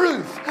believe the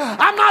truth.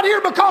 I'm not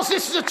here because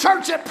this is a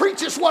church that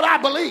preaches what I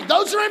believe.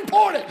 Those are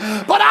important.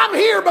 But I'm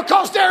here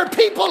because there are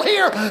people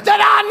here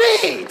that I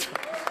need.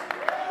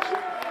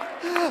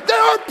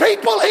 There are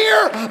people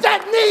here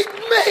that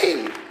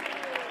need me.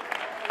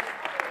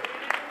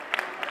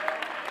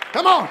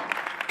 Come on.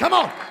 Come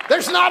on.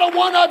 There's not a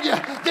one of you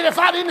that if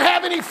I didn't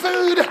have any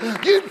food,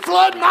 you'd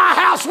flood my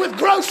house with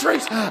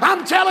groceries.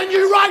 I'm telling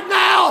you right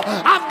now,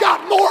 I've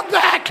got more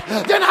back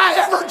than I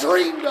ever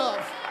dreamed of.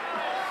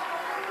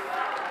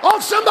 Oh,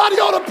 somebody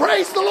ought to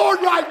praise the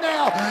Lord right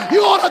now.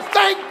 You ought to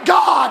thank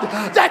God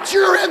that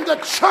you're in the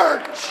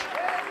church.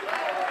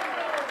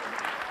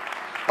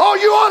 Oh,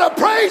 you ought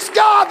to praise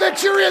God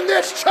that you're in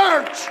this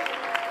church.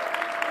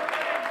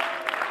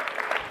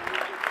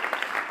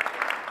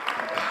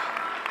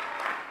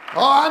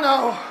 Oh, I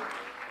know.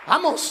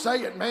 I'm going to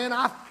say it, man.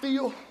 I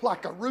feel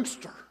like a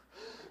rooster.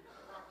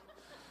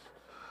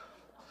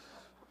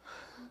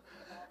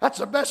 That's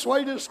the best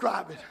way to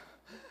describe it.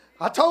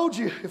 I told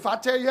you, if I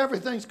tell you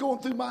everything's going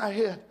through my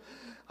head,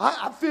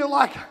 I feel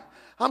like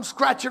I'm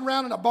scratching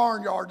around in a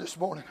barnyard this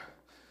morning,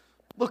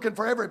 looking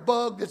for every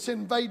bug that's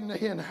invading the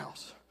hen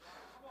house.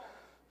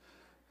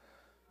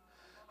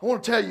 I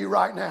want to tell you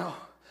right now,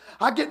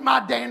 I get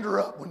my dander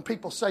up when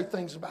people say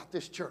things about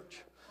this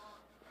church.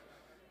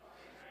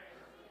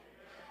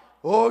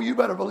 Oh, you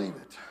better believe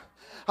it.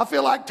 I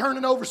feel like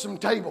turning over some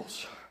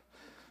tables.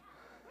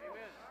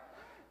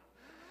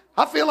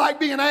 I feel like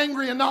being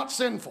angry and not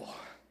sinful.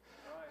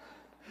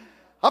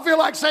 I feel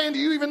like saying, do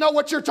you even know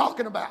what you're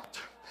talking about?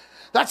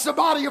 That's the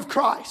body of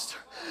Christ.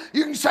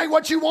 You can say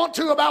what you want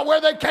to about where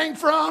they came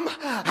from,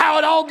 how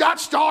it all got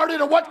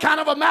started, or what kind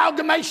of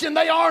amalgamation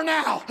they are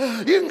now.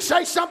 You can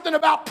say something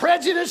about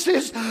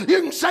prejudices.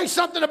 You can say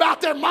something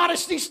about their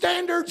modesty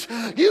standards.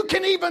 You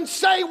can even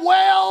say,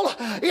 well,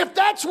 if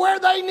that's where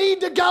they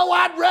need to go,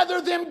 I'd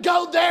rather them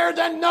go there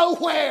than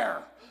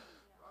nowhere.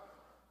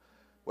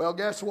 Well,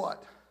 guess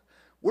what?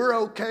 We're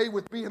okay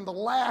with being the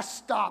last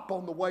stop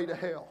on the way to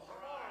hell.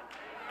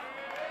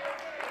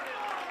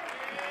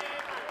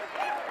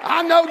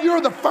 I know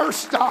you're the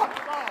first stop.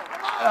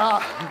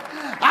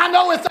 I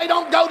know if they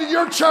don't go to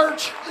your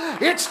church,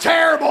 it's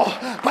terrible.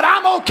 But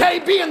I'm okay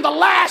being the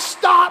last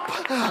stop.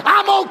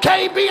 I'm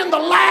okay being the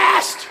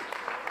last.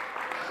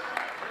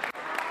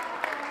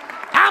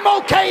 I'm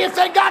okay if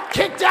they got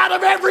kicked out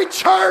of every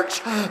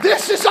church.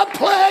 This is a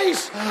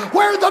place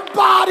where the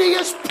body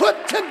is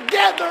put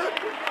together.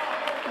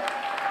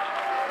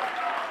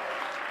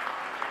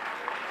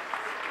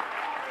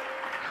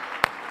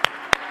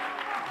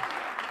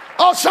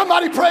 Oh,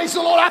 somebody praise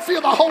the Lord. I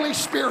feel the Holy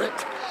Spirit.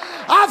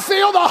 I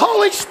feel the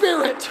Holy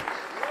Spirit.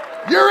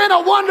 You're in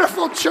a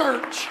wonderful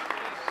church.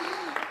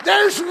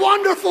 There's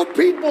wonderful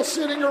people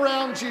sitting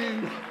around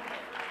you.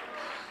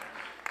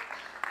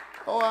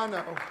 Oh, I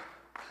know.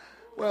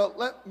 Well,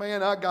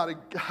 I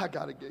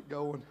gotta get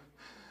going.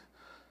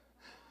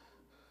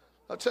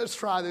 Let's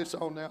try this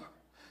on now.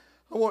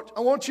 I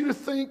want you to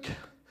think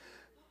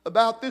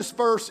about this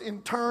verse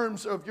in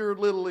terms of your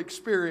little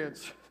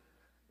experience.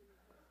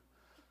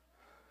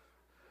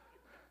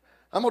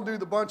 I'm going to do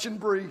the bunch and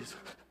breathe.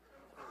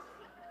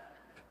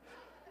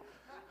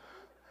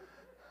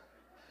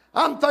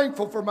 I'm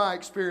thankful for my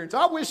experience.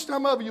 I wish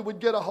some of you would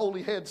get a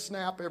holy head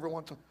snap every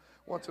once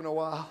in a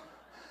while.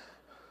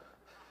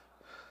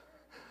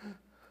 In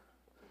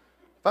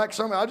fact,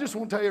 I just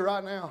want to tell you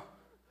right now,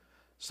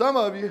 some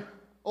of you,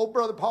 old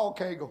brother Paul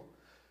Cagle,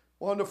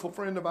 wonderful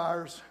friend of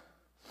ours,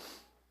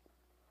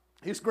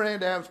 his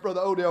granddad was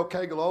Brother Odell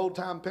Cagle,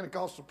 old-time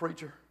Pentecostal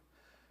preacher.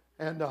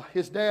 And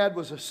his dad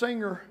was a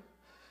singer,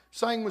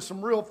 sang with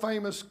some real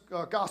famous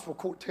gospel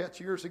quartets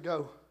years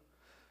ago.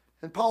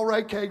 And Paul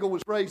Ray Cagle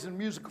was raised in a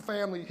musical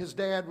family. His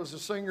dad was a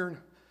singer and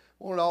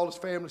wanted all his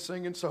family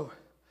singing. So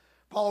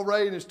Paul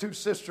Ray and his two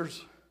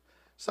sisters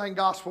sang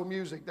gospel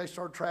music. They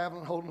started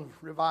traveling, holding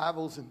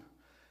revivals. And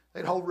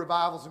they'd hold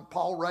revivals, and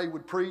Paul Ray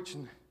would preach,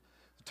 and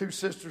the two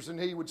sisters and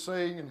he would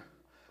sing. And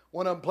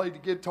one of them played the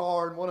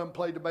guitar, and one of them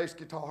played the bass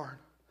guitar.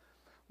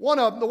 One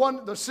of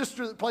them, the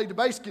sister that played the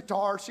bass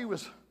guitar, she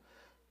was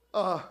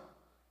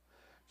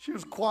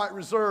quite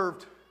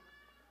reserved.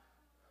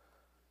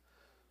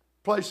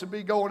 Place to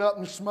be going up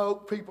in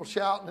smoke, people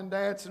shouting and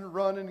dancing and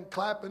running and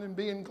clapping and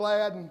being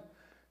glad. And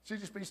She'd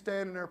just be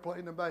standing there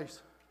playing the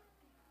bass.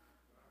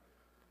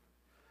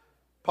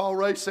 Paul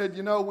Ray said,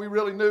 you know, we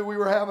really knew we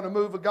were having a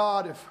move of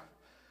God if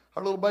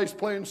our little bass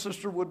playing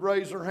sister would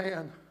raise her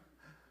hand.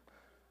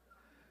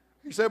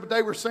 He said, but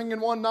they were singing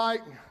one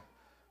night, and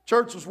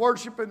church was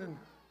worshiping, and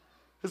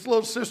his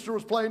little sister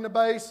was playing the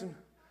bass, and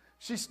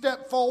she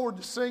stepped forward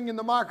to sing in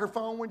the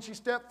microphone. When she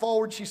stepped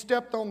forward, she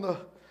stepped on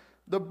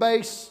the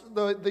bass,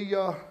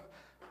 the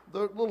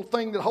little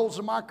thing that holds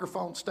the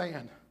microphone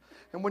stand.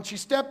 And when she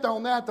stepped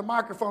on that, the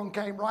microphone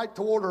came right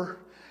toward her,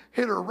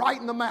 hit her right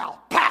in the mouth.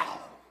 Pow!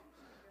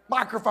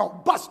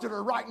 Microphone busted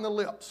her right in the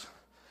lips.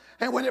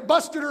 And when it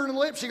busted her in the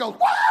lips, she goes,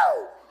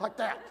 whoa! Like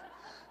that.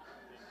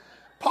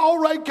 Paul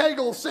Ray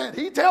Cagle said,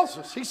 he tells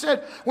us, he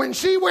said, when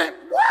she went,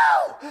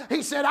 whoa!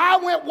 He said, I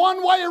went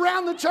one way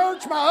around the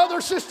church, my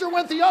other sister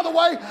went the other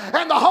way,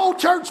 and the whole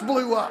church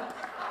blew up.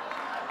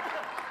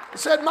 He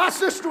said, my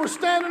sister was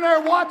standing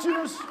there watching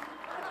us.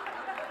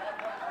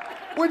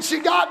 When they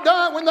got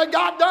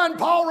done,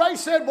 Paul Ray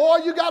said, boy,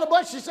 you got a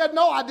bust. She said,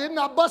 no, I didn't.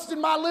 I busted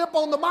my lip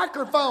on the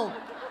microphone.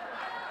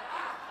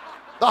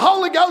 The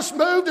Holy Ghost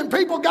moved and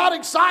people got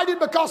excited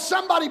because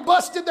somebody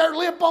busted their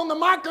lip on the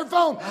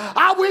microphone.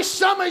 I wish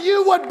some of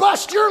you would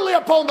bust your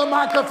lip on the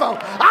microphone.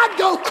 I'd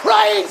go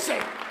crazy.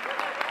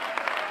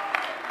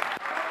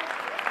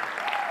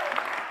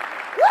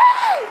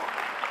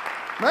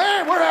 Woo!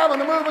 Man, we're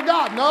having a move of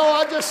God. No,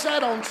 I just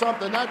sat on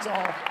something, that's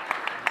all.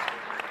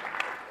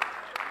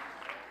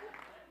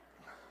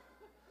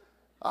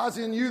 I was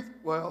in youth.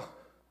 Well,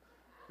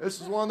 this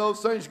is one of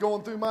those things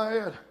going through my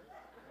head.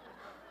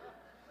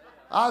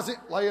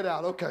 Lay it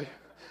out, okay.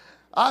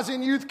 I was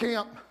in youth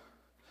camp,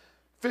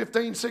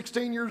 15,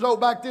 16 years old.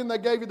 Back then they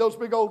gave you those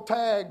big old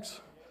tags,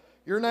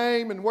 your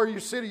name and where your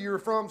city you were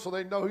from so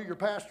they'd know who your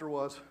pastor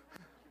was.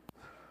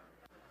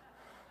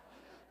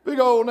 Big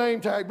old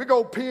name tag, big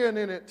old pin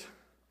in it.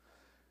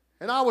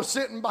 And I was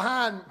sitting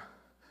behind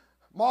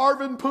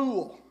Marvin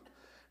Poole.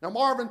 Now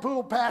Marvin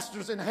Poole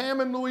pastors in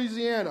Hammond,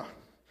 Louisiana.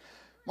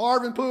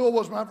 Marvin Poole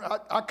was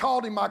I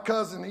called him my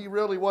cousin. He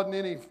really wasn't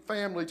any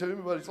family to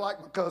me, but he's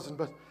like my cousin.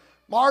 But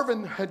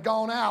Marvin had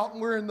gone out,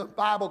 and we're in the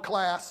Bible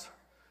class.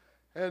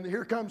 And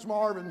here comes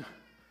Marvin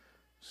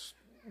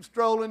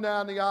strolling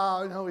down the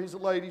aisle. You know, he's a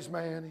ladies'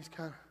 man. He's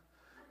kind of...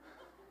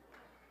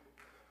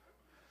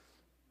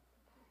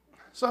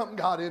 Something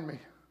got in me.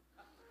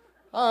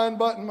 I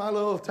unbuttoned my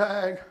little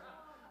tag.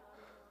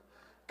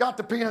 Got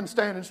the pen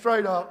standing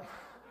straight up.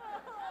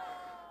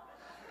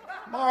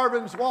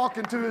 Marvin's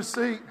walking to his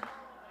seat.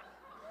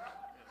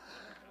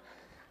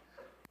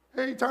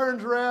 He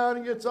turns around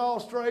and gets all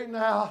straightened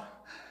out.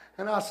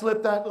 And I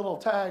slipped that little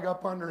tag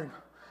up under him.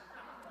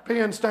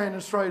 Pen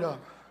standing straight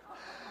up.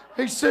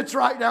 He sits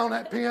right down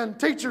that pen.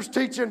 Teacher's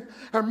teaching.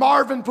 And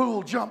Marvin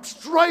Poole jumps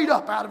straight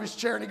up out of his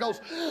chair. And he goes,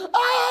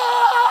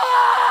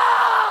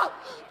 ah!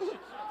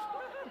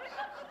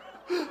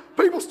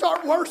 People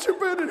start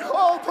worshiping. And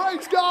oh,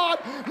 praise God.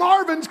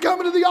 Marvin's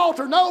coming to the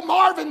altar. No,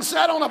 Marvin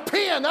sat on a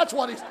pen. That's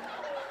what he's...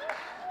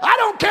 I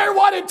don't care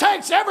what it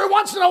takes. Every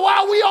once in a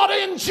while, we ought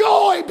to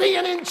enjoy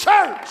being in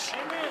church.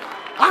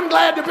 I'm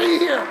glad to be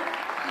here.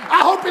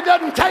 I hope it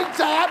doesn't take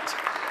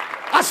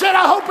that. I said,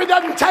 I hope it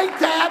doesn't take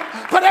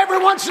that. But every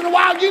once in a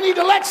while, you need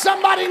to let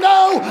somebody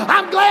know,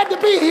 I'm glad to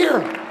be here.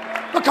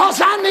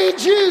 Because I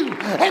need you,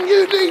 and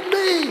you need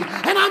me.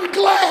 And I'm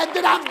glad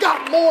that I've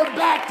got more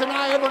back than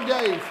I ever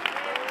gave.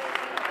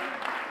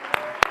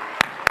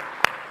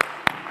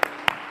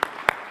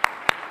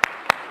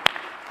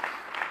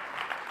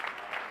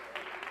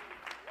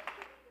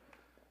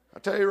 I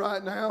tell you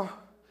right now,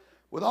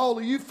 with all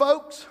of you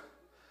folks,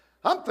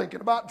 I'm thinking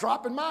about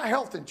dropping my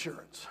health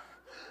insurance.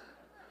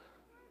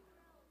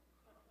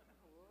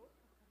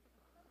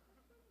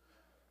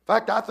 In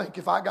fact, I think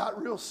if I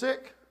got real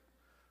sick,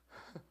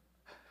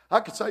 I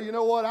could say, you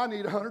know what, I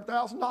need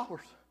 $100,000.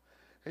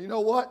 And you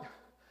know what?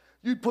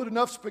 You'd put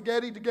enough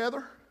spaghetti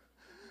together.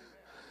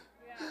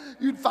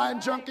 You'd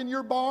find junk in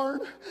your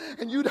barn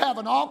and you'd have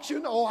an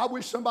auction. Oh, I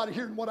wish somebody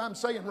hearing what I'm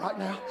saying right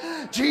now.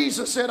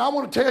 Jesus said, I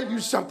want to tell you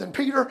something,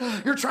 Peter.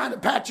 You're trying to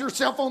pat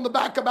yourself on the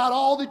back about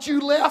all that you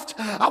left.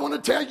 I want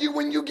to tell you,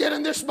 when you get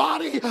in this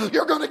body,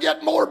 you're going to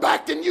get more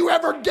back than you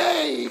ever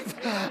gave.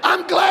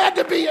 I'm glad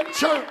to be at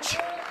church.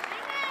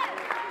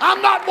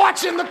 I'm not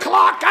watching the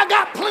clock. I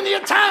got plenty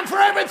of time for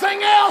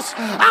everything else.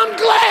 I'm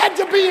glad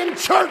to be in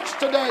church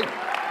today.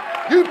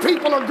 You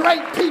people are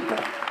great people.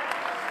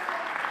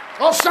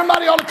 Oh,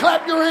 somebody ought to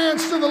clap your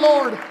hands to the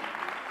Lord.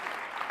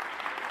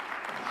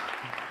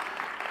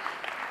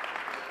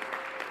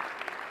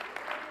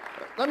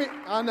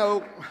 I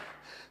know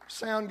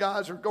sound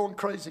guys are going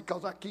crazy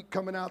because I keep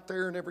coming out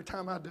there, and every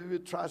time I do,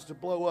 it tries to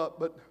blow up.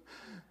 But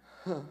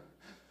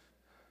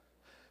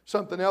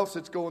something else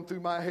that's going through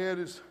my head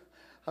is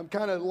I'm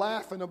kind of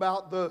laughing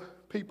about the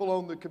people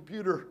on the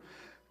computer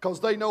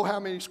because they know how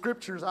many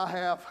scriptures I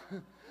have.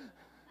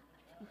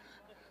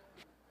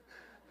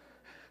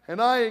 And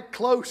I ain't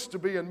close to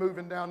being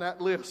moving down that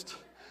list.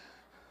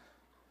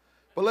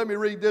 But let me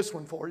read this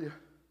one for you.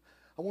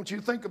 I want you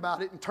to think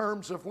about it in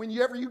terms of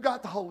whenever you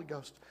got the Holy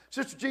Ghost.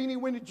 Sister Jeannie,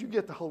 when did you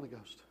get the Holy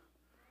Ghost?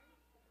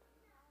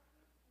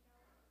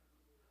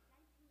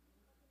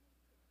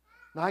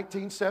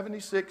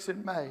 1976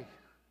 in May.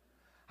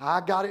 I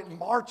got it in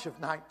March of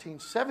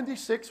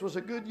 1976. Was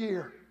a good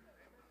year.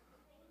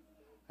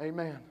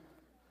 Amen.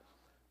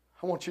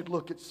 I want you to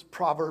look at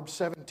Proverbs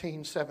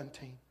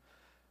 17:17.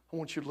 I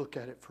want you to look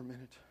at it for a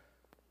minute.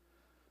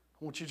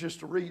 I want you just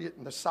to read it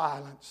in the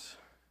silence.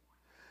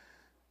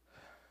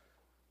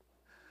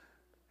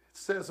 It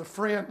says a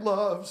friend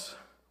loves,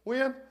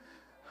 when?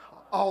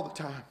 All the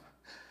time.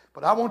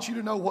 But I want you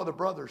to know what a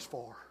brother's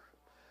for.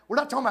 We're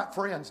not talking about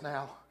friends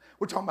now.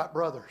 We're talking about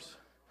brothers.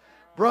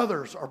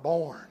 Brothers are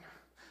born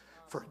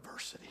for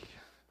adversity.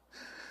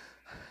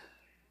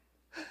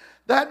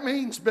 That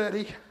means,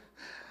 Betty,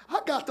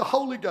 I got the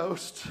Holy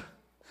Ghost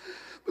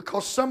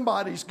because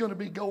somebody's going to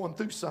be going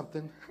through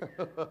something.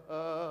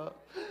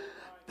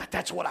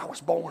 That's what I was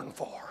born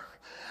for.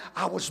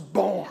 I was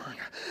born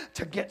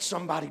to get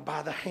somebody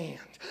by the hand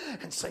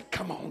and say,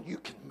 come on, you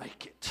can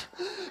make it.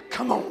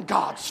 Come on,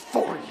 God's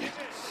for you.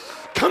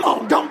 Come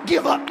on, don't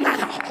give up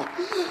now.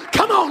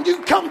 Come on,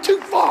 you've come too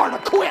far to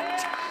quit.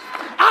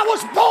 I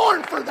was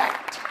born for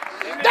that.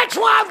 That's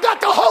why I've got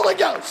the Holy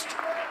Ghost.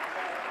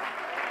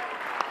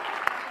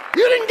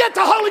 You didn't get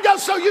the Holy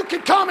Ghost so you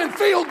could come and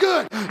feel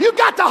good. You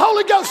got the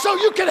Holy Ghost so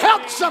you could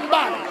help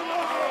somebody.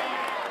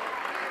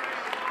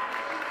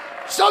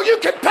 So you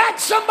can pat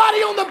somebody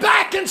on the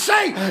back and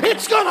say,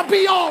 it's going to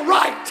be all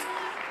right.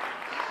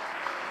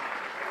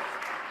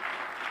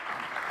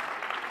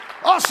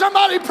 Oh,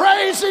 somebody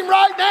praise Him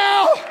right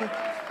now.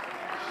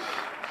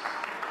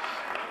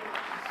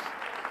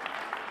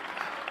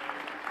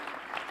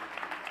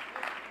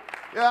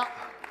 Yeah,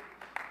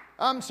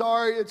 I'm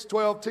sorry, it's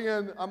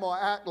 12:10. I'm going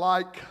to act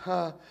like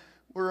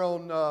we're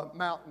on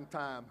mountain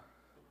time.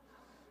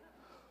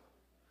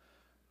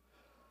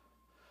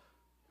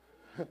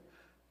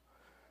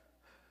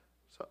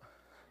 So,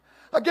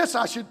 I guess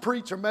I should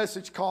preach a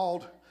message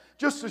called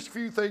Just a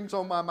Few Things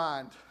on My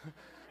Mind.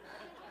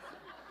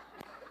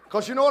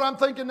 Because you know what I'm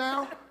thinking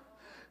now?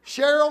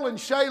 Cheryl and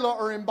Shayla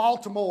are in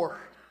Baltimore.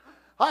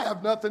 I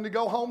have nothing to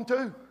go home to.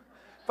 In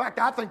fact,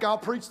 I think I'll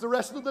preach the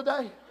rest of the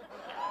day.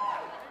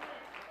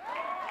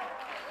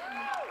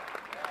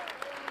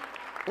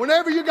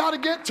 Whenever you got to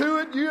get to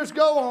it, you just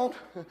go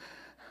on.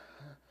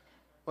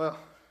 Well,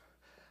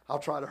 I'll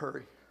try to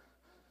hurry.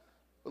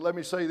 But let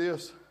me say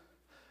this.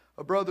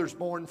 A brother's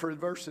born for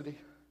adversity.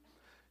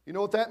 You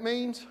know what that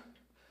means?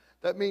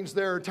 That means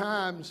there are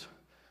times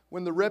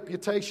when the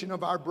reputation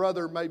of our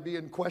brother may be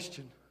in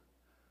question.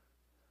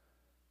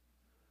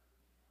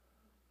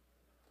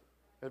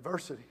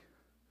 Adversity.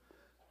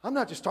 I'm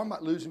not just talking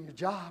about losing your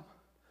job.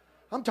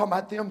 I'm talking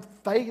about them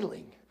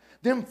failing,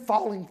 them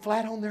falling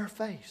flat on their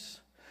face.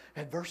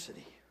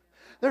 Adversity.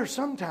 There are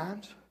some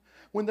times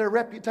when their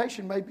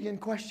reputation may be in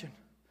question.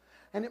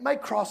 And it may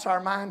cross our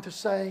mind to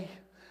say,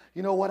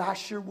 you know what, I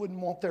sure wouldn't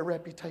want their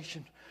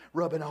reputation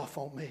rubbing off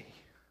on me.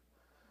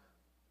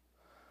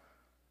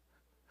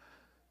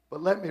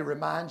 But let me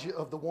remind you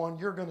of the one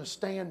you're going to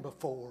stand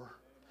before,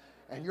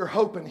 and you're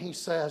hoping he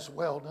says,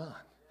 well done.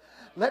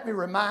 Let me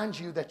remind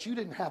you that you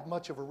didn't have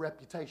much of a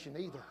reputation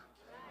either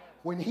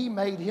when he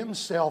made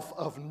himself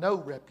of no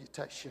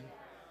reputation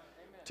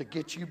to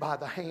get you by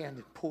the hand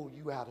and pull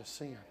you out of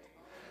sin.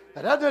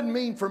 Now, that doesn't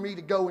mean for me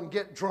to go and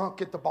get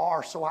drunk at the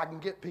bar so I can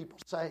get people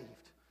saved.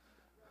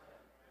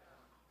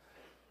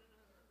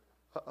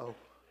 Uh-oh.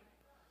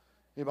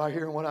 Anybody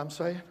hearing what I'm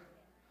saying?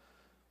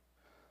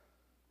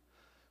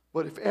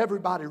 But if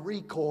everybody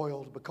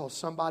recoiled because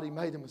somebody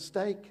made a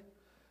mistake,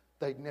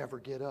 they'd never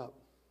get up.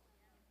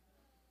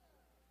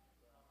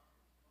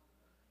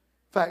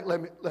 In fact,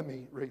 let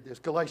me read this.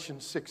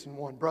 Galatians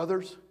 6:1.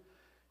 Brothers,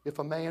 if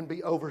a man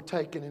be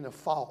overtaken in a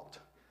fault,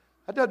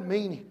 that doesn't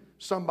mean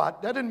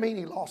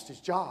he lost his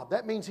job.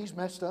 That means he's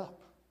messed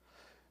up.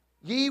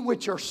 Ye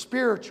which are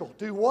spiritual,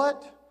 do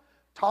what?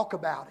 Talk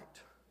about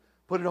it.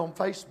 Put it on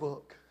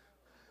Facebook.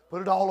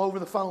 Put it all over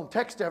the phone.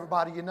 Text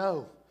everybody you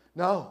know.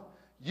 No.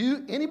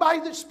 Anybody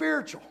that's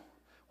spiritual,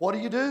 what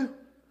do?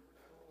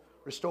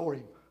 Restore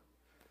him.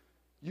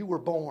 You were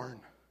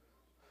born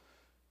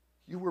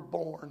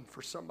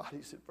for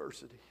somebody's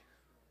adversity.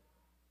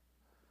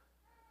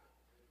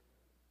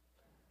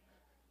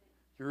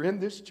 You're in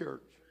this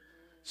church,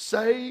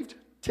 saved,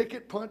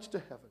 ticket punch to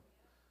heaven.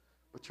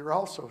 But you're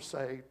also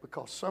saved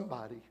because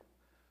somebody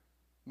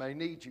may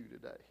need you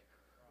today.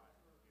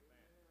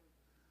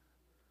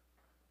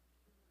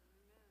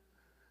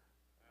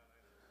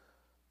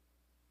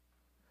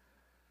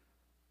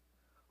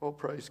 Oh,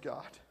 praise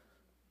God.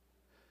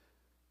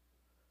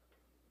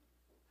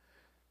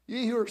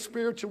 Ye who are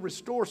spiritual,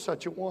 restore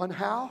such a one.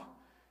 How?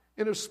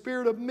 In a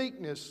spirit of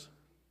meekness.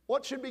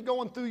 What should be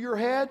going through your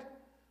head?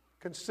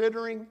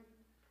 Considering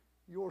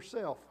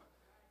yourself.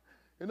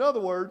 In other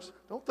words,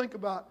 don't think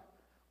about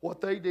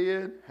what they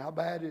did, how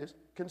bad it is.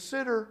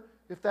 Consider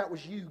if that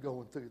was you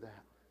going through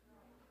that.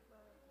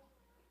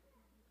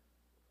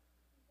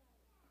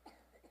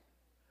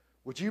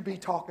 Would you be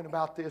talking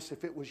about this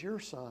if it was your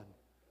son?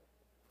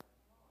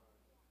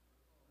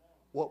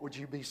 What would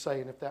you be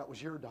saying if that was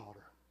your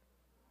daughter?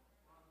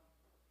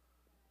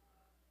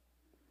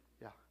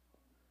 Yeah.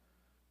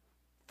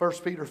 1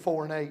 Peter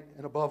 4 and 8,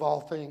 and above all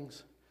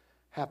things,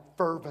 have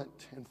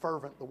fervent, and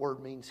fervent, the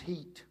word means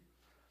heat.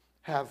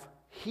 Have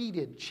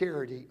heated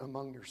charity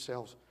among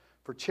yourselves,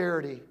 for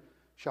charity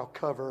shall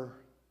cover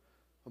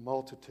a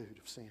multitude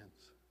of sins.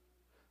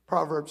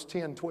 Proverbs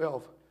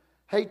 10:12,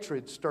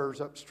 hatred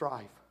stirs up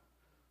strife,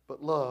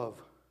 but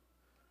love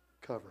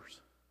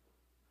covers.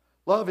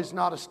 Love is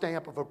not a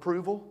stamp of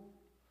approval.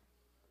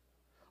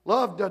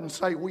 Love doesn't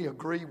say we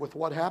agree with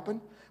what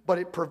happened, but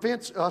it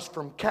prevents us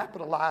from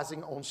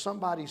capitalizing on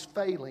somebody's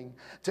failing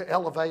to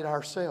elevate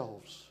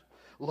ourselves.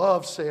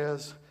 Love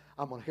says,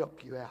 I'm going to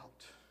help you out.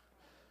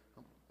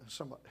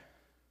 Somebody.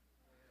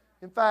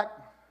 In fact,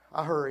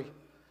 I hurry.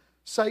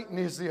 Satan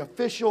is the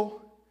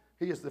official.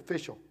 He is the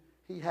official.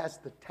 He has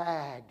the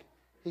tag.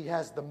 He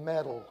has the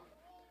medal.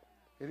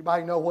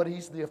 Anybody know what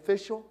he's the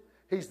official?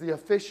 He's the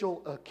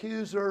official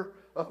accuser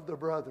of the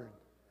brethren.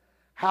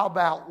 How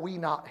about we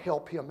not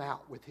help him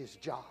out with his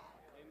job?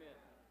 Amen.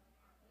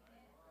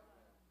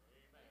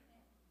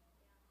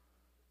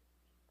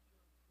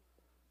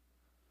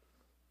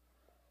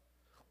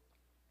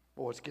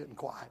 Boy, it's getting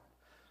quiet.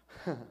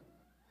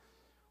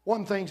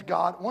 One thing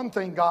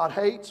God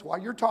hates, while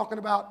you're talking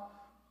about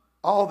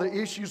all the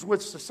issues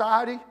with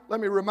society, let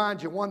me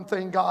remind you, one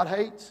thing God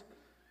hates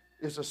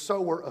is a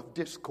sower of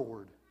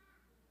discord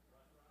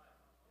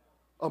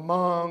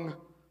among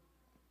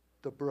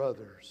the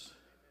brothers.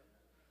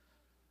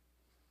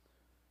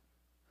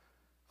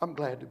 I'm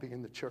glad to be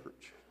in the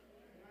church.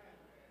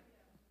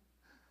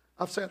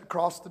 I've sat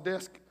across the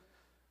desk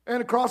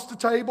and across the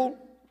table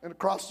and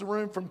across the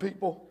room from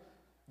people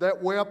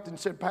that wept and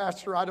said,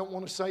 Pastor, I don't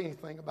want to say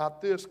anything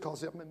about this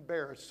because I'm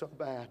embarrassed so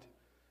bad.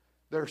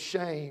 Their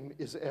shame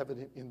is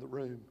evident in the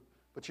room.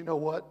 But you know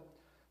what?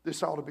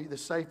 This ought to be the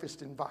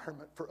safest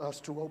environment for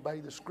us to obey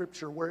the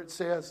Scripture where it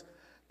says,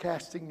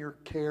 casting your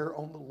care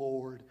on the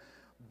Lord,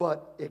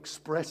 but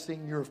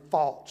expressing your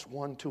faults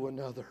one to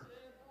another.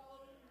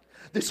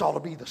 This ought to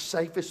be the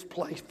safest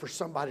place for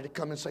somebody to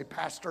come and say,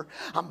 Pastor,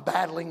 I'm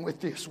battling with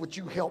this. Would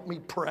you help me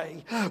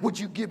pray? Would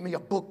you give me a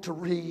book to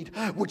read?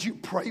 Would you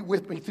pray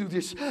with me through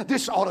this?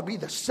 This ought to be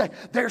the safe.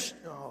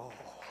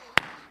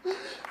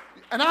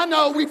 And I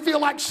know we feel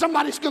like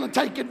somebody's going to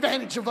take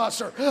advantage of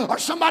us or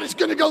somebody's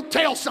going to go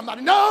tell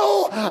somebody.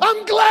 No,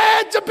 I'm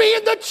glad to be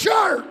in the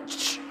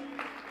church.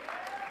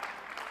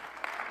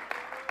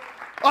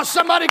 Or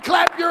somebody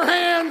clap your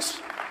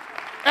hands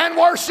and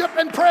worship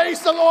and praise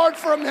the Lord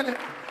for a minute.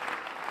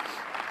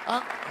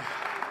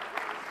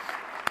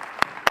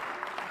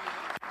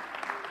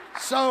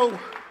 So,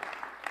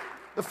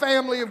 the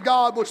family of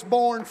God was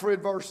born for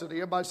adversity.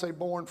 Everybody say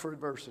born for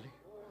adversity.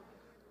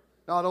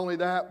 Not only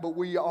that, but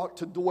we ought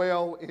to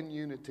dwell in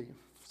unity.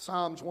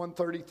 Psalms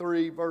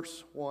 133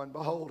 verse 1.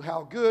 Behold,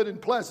 how good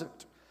and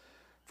pleasant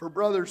for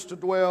brothers to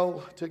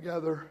dwell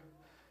together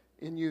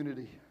in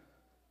unity.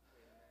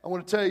 I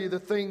want to tell you the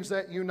things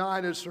that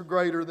unite us are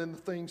greater than the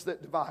things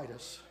that divide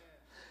us.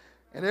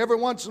 And every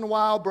once in a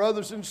while,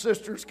 brothers and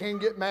sisters can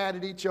get mad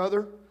at each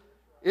other.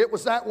 It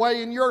was that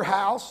way in your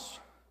house.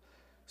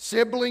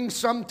 Siblings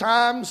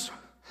sometimes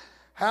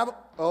have,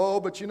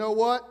 but you know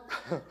what?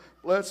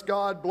 Bless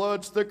God,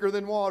 blood's thicker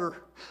than water.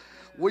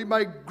 We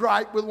may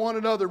gripe with one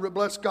another, but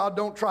bless God,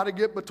 don't try to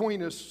get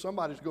between us.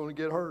 Somebody's going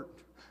to get hurt.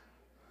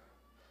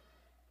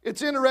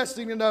 It's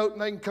interesting to note,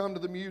 and they can come to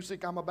the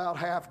music. I'm about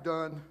half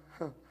done.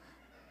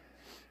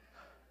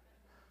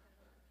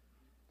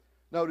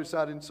 Notice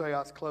I didn't say I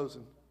was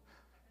closing.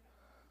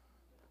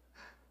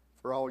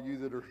 For all you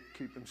that are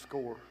keeping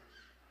score.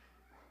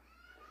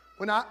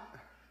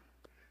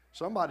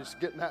 Somebody's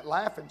getting that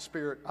laughing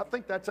spirit. I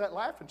think that's that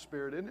laughing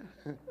spirit, isn't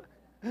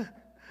it?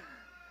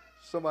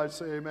 Somebody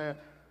say amen.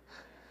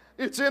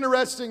 It's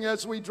interesting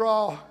as we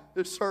draw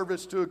this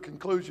service to a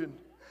conclusion.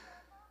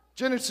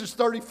 Genesis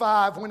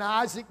 35, when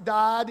Isaac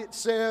died, it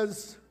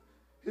says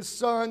his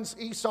sons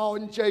Esau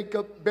and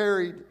Jacob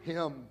buried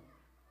him.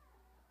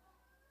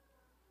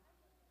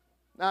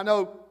 Now I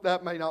know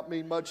that may not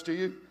mean much to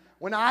you.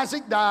 When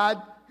Isaac died,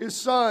 his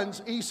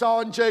sons Esau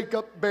and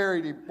Jacob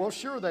buried him. Well,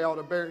 sure they ought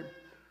to bury him.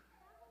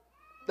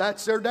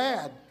 That's their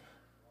dad.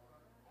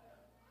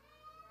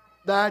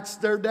 That's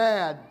their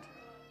dad.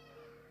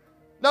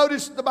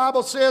 Notice the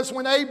Bible says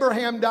when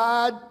Abraham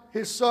died,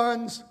 his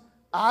sons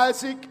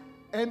Isaac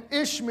and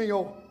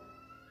Ishmael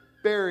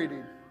buried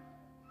him.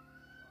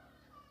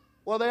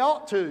 Well, they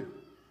ought to.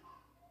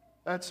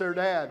 That's their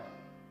dad.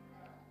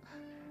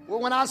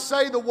 Well, when I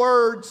say the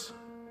words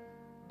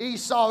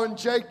Esau and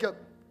Jacob,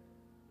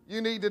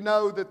 you need to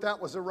know that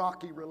that was a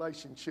rocky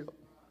relationship.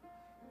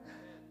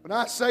 When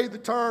I say the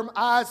term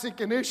Isaac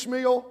and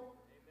Ishmael,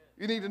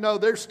 you need to know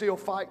they're still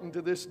fighting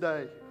to this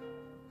day.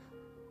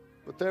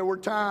 But there were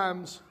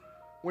times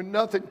when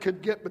nothing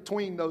could get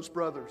between those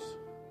brothers.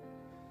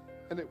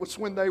 And it was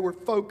when they were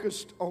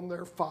focused on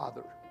their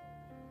father.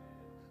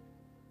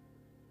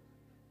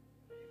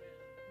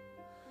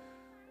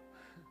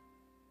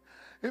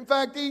 In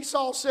fact,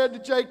 Esau said to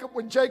Jacob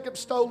when Jacob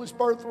stole his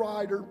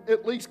birthright, or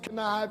at least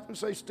connived, and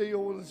say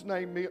steal was his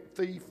name,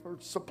 thief or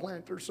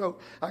supplanter, so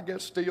I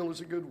guess steal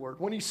is a good word.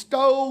 When he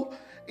stole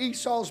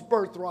Esau's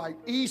birthright,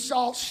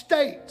 Esau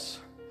states,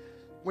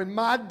 when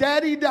my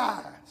daddy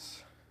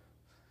dies,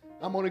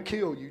 I'm going to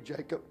kill you,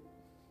 Jacob.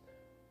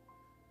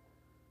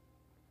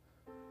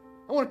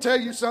 I want to tell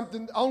you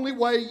something. The only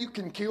way you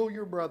can kill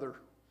your brother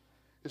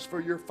is for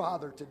your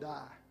father to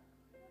die.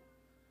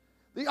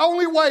 The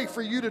only way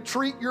for you to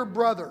treat your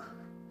brother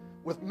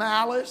with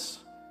malice,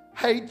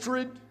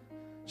 hatred,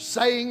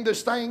 saying the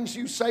things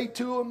you say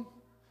to him.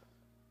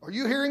 Are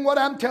you hearing what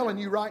I'm telling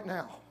you right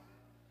now?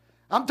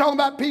 I'm talking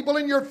about people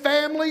in your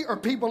family or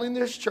people in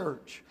this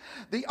church.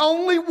 The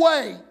only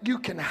way you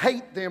can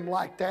hate them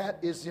like that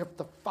is if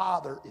the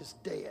father is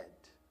dead.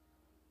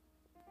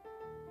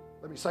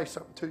 Let me say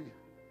something to you.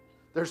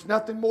 There's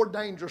nothing more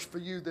dangerous for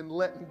you than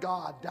letting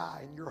God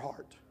die in your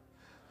heart.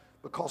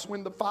 Because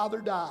when the father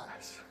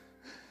dies,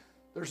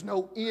 there's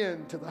no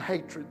end to the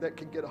hatred that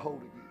can get a hold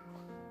of you.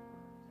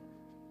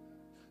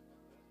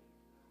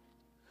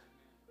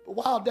 But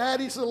while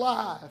daddy's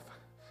alive,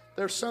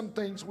 there's some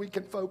things we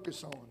can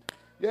focus on.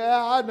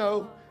 Yeah, I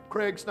know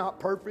Craig's not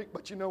perfect,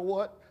 but you know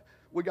what?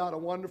 We got a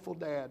wonderful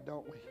dad,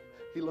 don't we?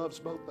 He loves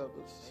both of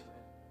us.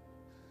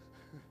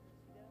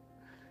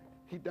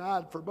 He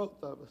died for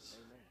both of us.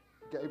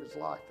 He gave his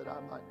life that I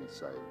might be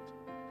saved.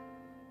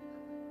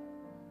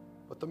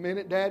 But the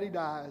minute daddy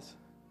dies,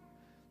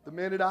 the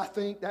minute I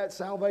think that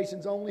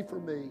salvation's only for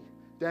me,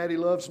 daddy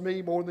loves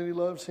me more than he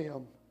loves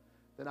him,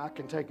 then I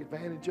can take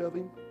advantage of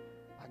him.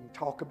 I can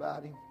talk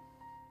about him.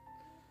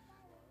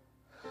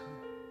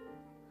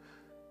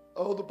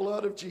 Oh, the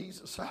blood of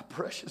Jesus, how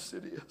precious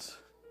it is.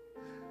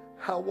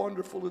 How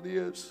wonderful it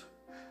is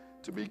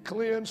to be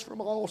cleansed from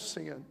all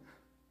sin.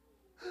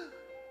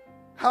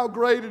 How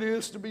great it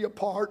is to be a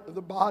part of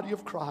the body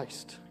of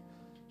Christ.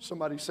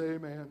 Somebody say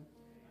amen.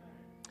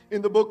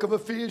 In the book of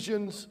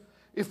Ephesians,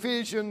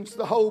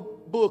 the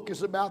whole book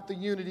is about the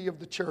unity of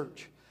the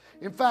church.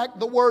 In fact,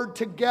 the word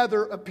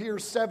together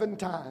appears 7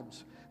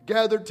 times.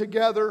 Gathered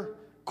together,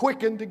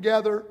 quickened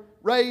together,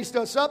 raised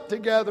us up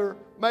together,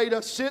 made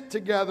us sit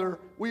together.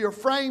 We are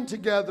framed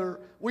together,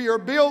 we are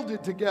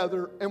builded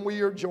together, and we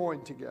are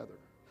joined together.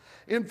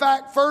 In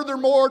fact,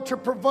 furthermore, to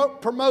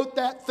promote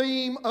that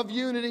theme of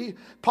unity,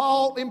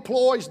 Paul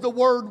employs the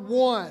word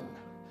one.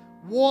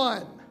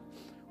 One.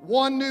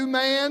 One new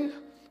man,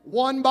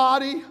 one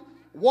body,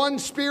 one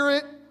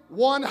spirit,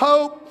 one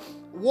hope,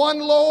 one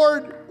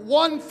Lord,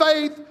 one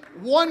faith,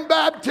 one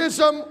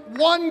baptism,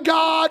 one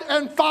God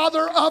and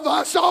Father of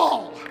us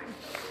all.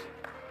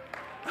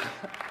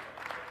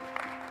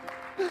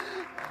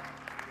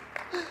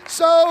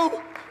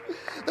 So,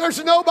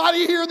 there's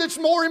nobody here that's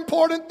more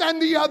important than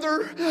the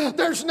other.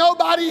 There's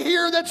nobody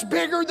here that's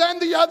bigger than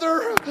the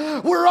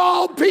other. We're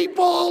all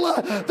people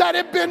that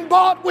have been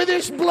bought with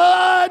His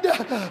blood,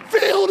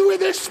 filled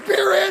with His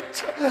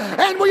Spirit,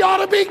 and we ought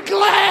to be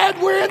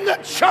glad we're in the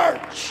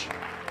church.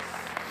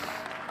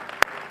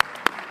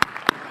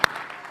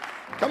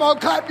 Come on,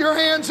 clap your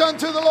hands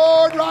unto the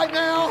Lord right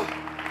now.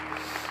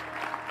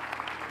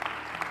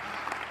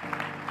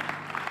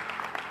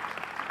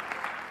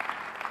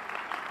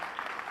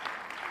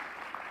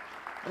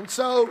 And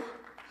so,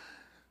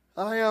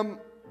 I am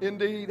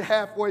indeed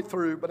halfway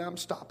through, but I'm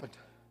stopping.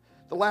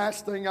 The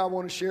last thing I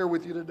want to share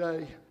with you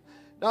today,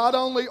 not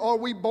only are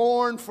we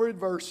born for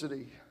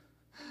adversity,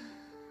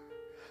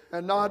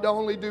 and not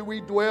only do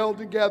we dwell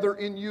together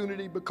in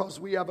unity because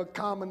we have a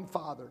common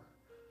Father,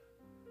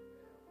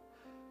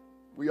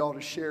 we ought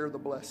to share the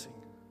blessing.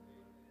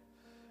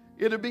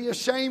 It would be a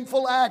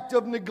shameful act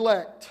of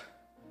neglect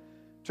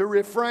to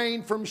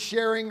refrain from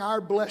sharing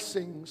our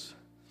blessings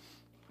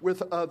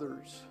with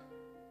others.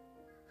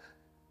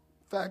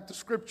 In fact, the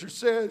scripture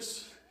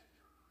says,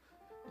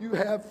 you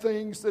have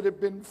things that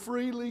have been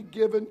freely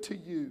given to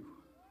you.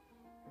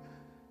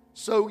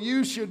 So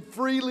you should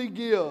freely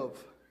give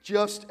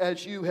just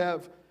as you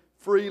have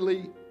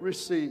freely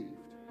received.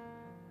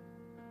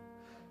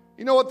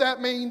 You know what that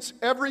means?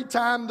 Every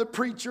time the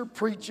preacher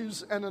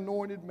preaches an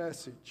anointed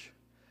message,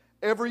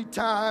 every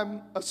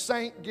time a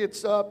saint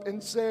gets up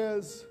and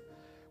says,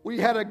 we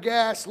had a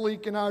gas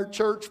leak in our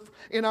church,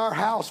 in our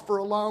house for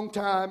a long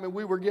time, and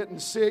we were getting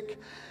sick.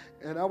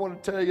 And I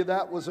want to tell you,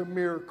 that was a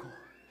miracle.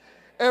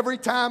 Every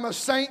time a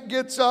saint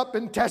gets up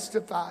and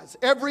testifies,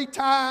 every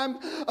time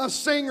a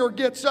singer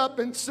gets up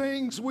and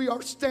sings, we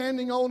are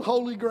standing on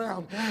holy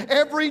ground.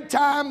 Every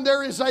time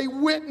there is a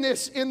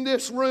witness in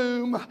this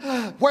room,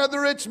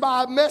 whether it's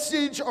by a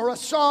message or a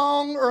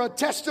song or a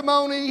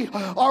testimony,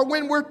 or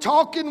when we're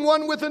talking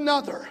one with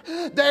another,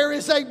 there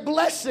is a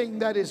blessing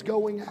that is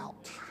going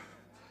out.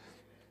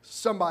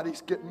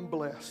 Somebody's getting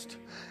blessed.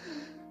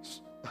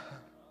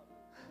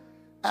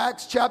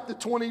 Acts chapter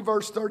 20,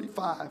 verse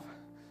 35.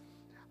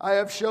 I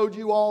have showed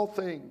you all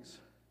things,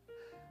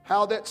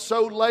 how that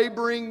so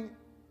laboring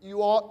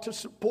you ought to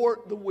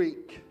support the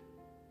weak,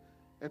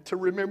 and to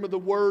remember the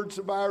words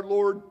of our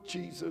Lord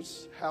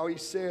Jesus, how He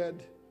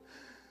said,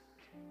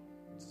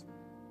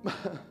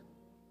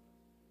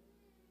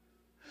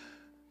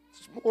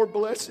 It's more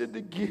blessed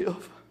to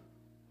give.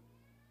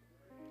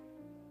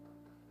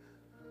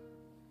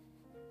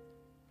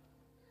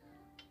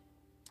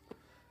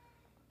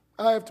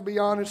 I have to be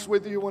honest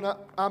with you, when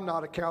I'm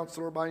not a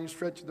counselor by any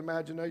stretch of the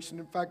imagination.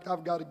 In fact,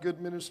 I've got a good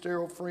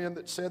ministerial friend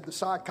that said the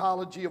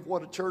psychology of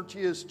what a church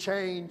is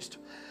changed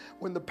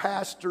when the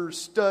pastor's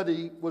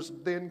study was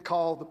then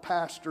called the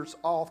pastor's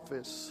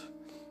office.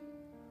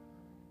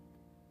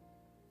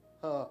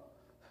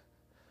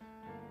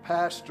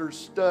 Pastor's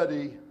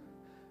study,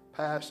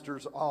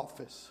 pastor's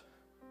office.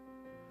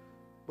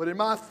 But in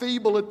my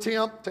feeble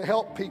attempt to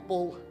help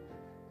people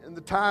in the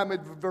time of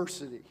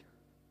adversity,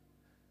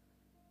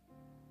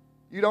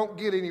 you don't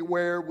get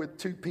anywhere with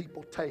two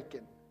people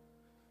taken.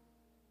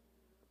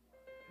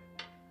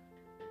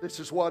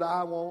 This is what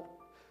I want.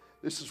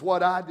 This is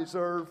what I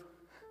deserve.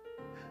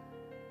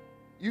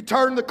 You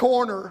turn the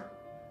corner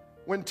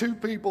when two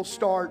people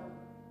start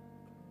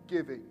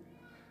giving.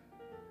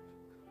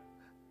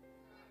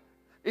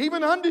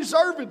 Even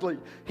undeservedly.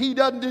 He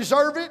doesn't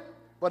deserve it,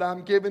 but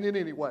I'm giving it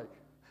anyway.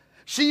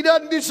 She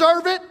doesn't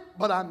deserve it,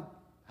 but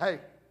hey,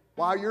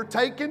 while you're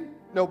taking,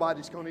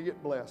 nobody's going to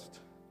get blessed.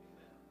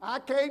 I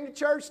came to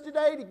church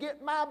today to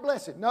get my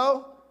blessing.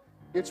 No,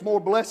 it's more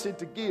blessed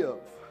to give.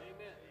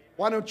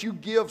 Why don't you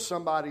give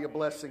somebody a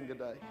blessing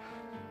today?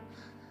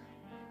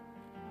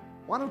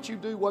 Why don't you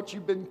do what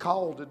you've been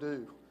called to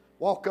do?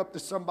 Walk up to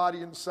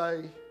somebody and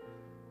say,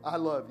 I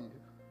love you.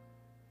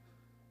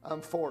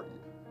 I'm for you.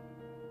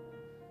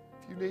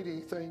 If you need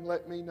anything,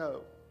 let me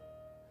know.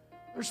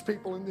 There's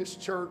people in this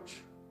church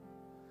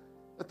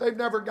that they've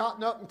never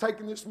gotten up and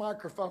taken this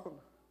microphone,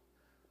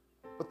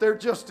 but they're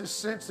just as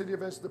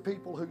sensitive as the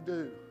people who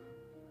do,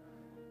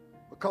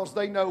 because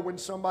they know when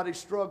somebody's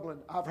struggling.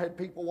 I've had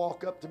people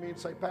walk up to me and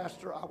say,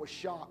 Pastor, I was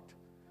shocked.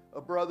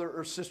 A brother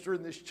or sister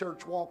in this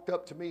church walked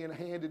up to me and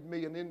handed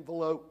me an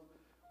envelope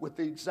with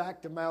the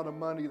exact amount of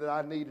money that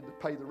I needed to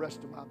pay the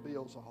rest of my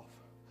bills off.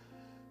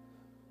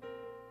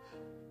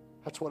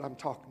 That's what I'm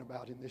talking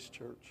about in this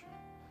church.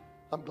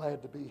 I'm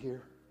glad to be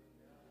here.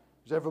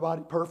 Is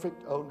everybody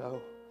perfect? Oh,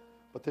 no.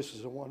 But this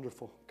is a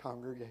wonderful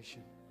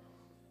congregation.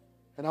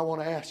 And I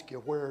want to ask you,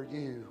 where are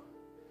you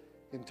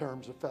in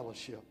terms of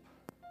fellowship?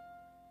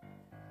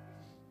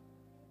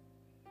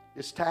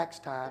 It's tax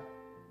time.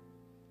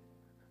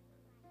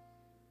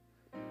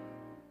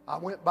 I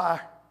went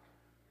by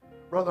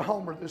Brother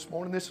Homer this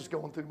morning. This is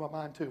going through my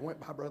mind too. I went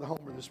by Brother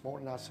Homer this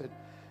morning. I said,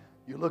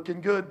 you're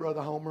looking good,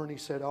 Brother Homer. And he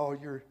said, oh,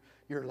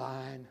 you're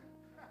lying.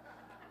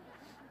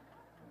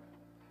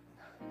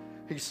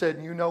 He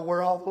said, you know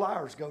where all the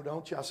liars go,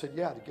 don't you? I said,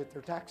 yeah, to get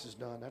their taxes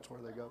done. That's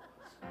where they go.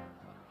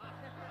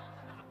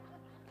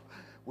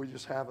 We're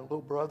just having a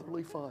little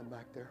brotherly fun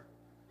back there.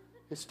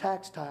 It's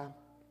tax time.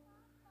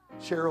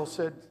 Cheryl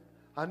said,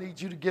 I need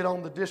you to get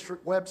on the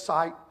district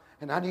website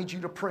and I need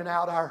you to print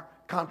out our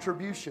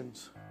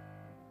contributions.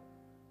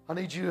 I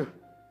need you to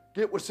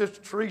get with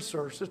Sister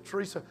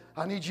Teresa.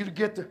 I need you to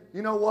get the,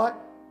 you know what?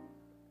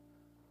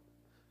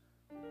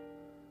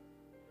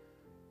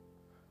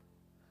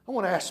 I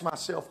want to ask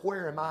myself,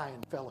 where am I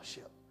in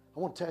fellowship? I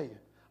want to tell you,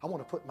 I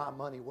want to put my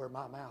money where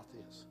my mouth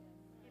is.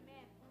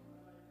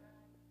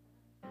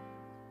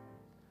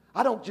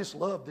 I don't just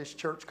love this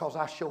church because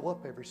I show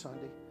up every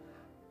Sunday.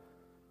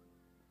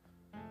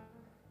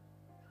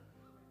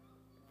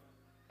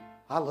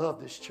 I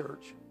love this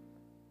church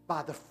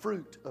by the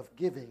fruit of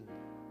giving.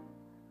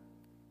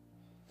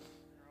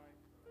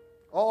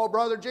 Oh,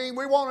 Brother Gene,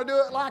 we want to do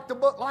it like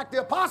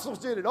the apostles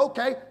did it.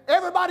 Okay,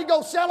 everybody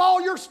go sell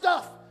all your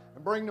stuff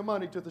and bring the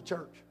money to the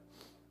church.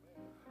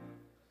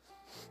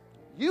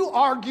 You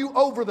argue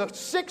over the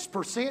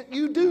 6%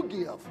 you do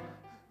give.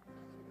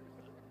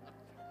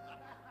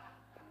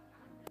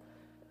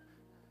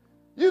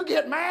 You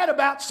get mad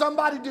about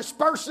somebody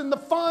dispersing the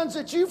funds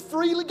that you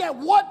freely get.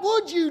 What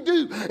would you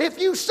do if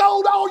you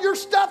sold all your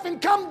stuff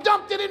and come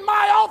dumped it in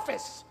my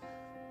office?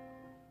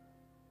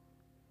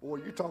 Boy,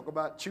 you talk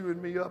about chewing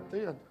me up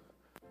then.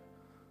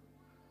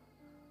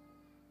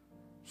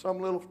 Some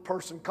little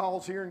person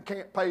calls here and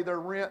can't pay their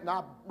rent, and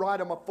I write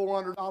them a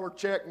 $400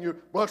 check, and you,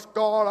 bless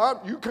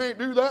God, you can't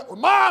do that with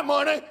my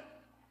money.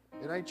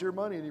 It ain't your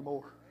money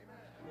anymore.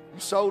 You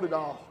sold it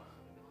all.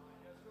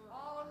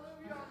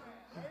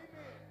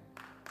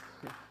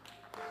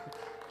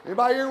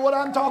 Anybody hear what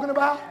I'm talking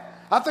about?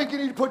 I think you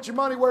need to put your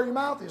money where your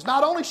mouth is.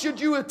 Not only should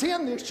you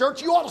attend this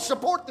church, you ought to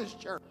support this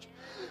church.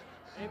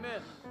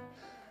 Amen.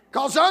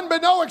 Because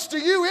unbeknownst to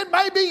you, it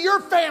may be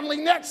your family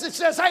next that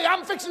says, hey,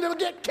 I'm fixing to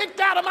get kicked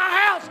out of my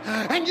house.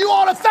 And you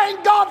ought to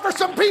thank God for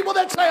some people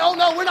that say, oh,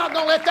 no, we're not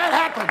going to let that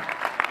happen.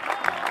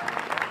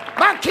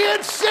 My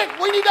kid's sick.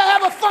 We need to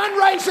have a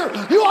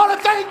fundraiser. You ought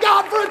to thank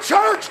God for a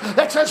church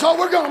that says, oh,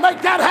 we're going to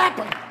make that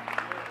happen.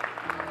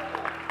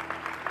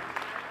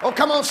 Oh,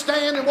 come on,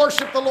 stand and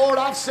worship the Lord.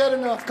 I've said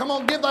enough. Come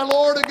on, give the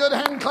Lord a good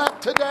hand clap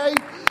today.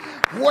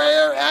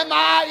 Where am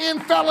I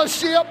in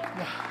fellowship?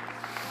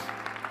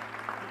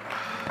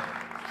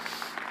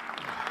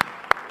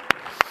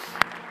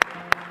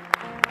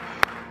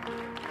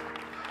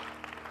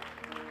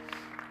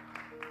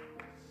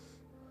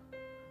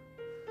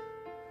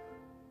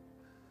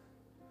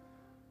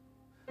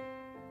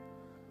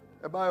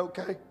 Am I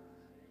okay?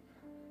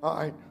 All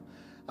right.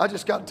 I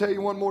just got to tell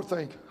you one more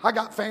thing. I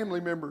got family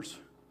members.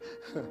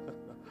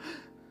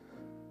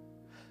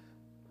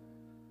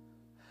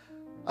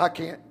 I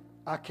can't.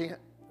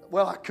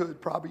 Well, I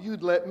could probably.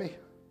 You'd let me.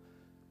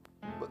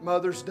 But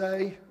Mother's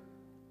Day,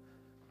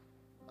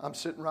 I'm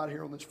sitting right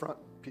here on this front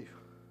pew.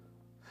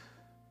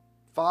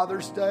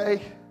 Father's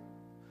Day,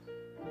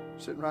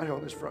 sitting right here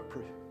on this front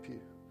pew.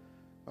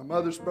 My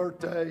mother's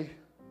birthday,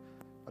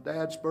 my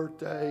dad's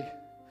birthday,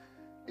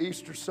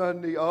 Easter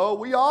Sunday. Oh,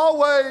 we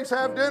always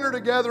have dinner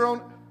together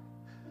on.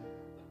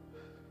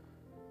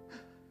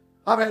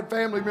 I've had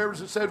family members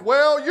that said,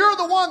 well, you're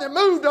the one that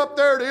moved up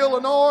there to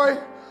Illinois.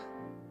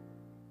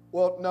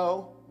 Well,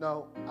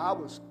 no, I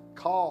was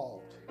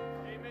called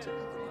to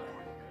Illinois.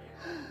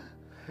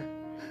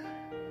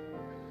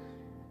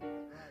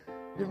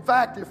 In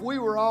fact, if we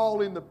were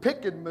all in the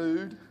picking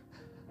mood,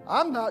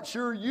 I'm not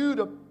sure you'd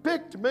have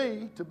picked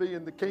me to be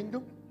in the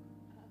kingdom,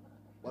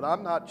 but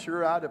I'm not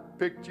sure I'd have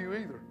picked you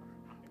either.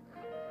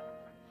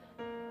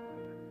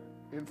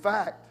 In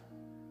fact,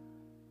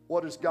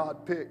 what does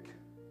God pick?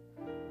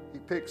 He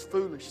picks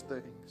foolish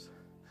things,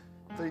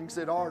 things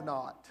that are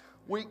not,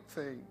 weak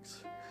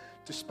things,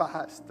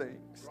 despised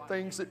things,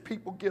 things that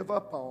people give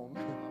up on.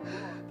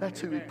 That's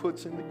who He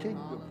puts in the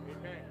kingdom.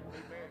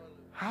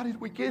 How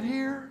did we get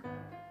here?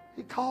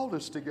 He called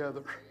us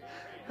together.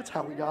 That's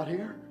how we got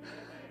here.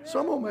 So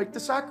I'm going to make the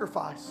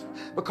sacrifice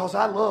because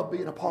I love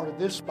being a part of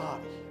this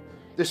body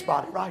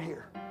right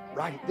here,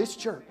 this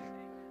church,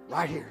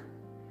 right here.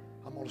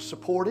 I'm going to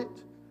support it.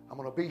 I'm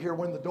going to be here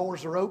when the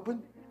doors are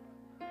open.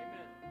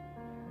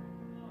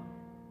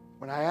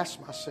 When I ask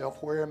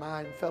myself, where am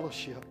I in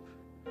fellowship?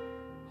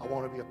 I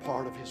want to be a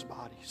part of His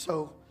body.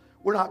 So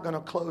we're not going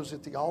to close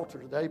at the altar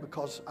today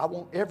because I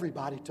want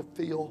everybody to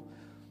feel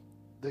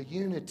the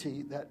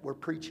unity that we're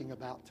preaching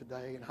about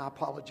today. And I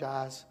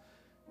apologize.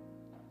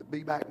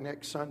 Be back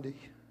next Sunday.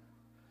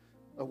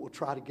 We'll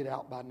try to get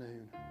out by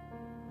noon.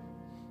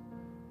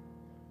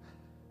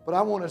 But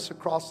I want us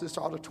across this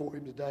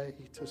auditorium today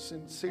to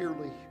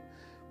sincerely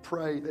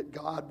pray that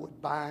God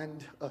would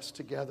bind us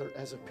together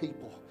as a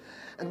people.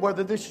 And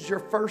whether this is your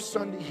first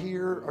Sunday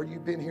here or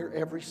you've been here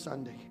every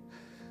Sunday,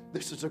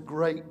 this is a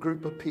great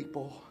group of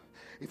people.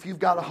 If you've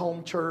got a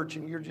home church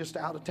and you're just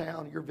out of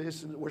town, you're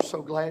visiting, we're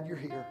so glad you're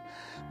here.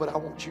 But I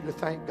want you to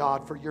thank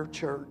God for your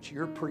church,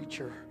 your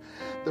preacher,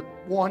 the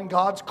one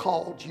God's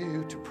called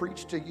you to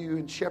preach to you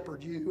and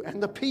shepherd you,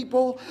 and the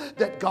people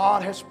that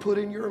God has put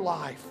in your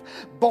life,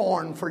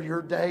 born for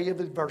your day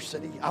of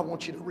adversity. I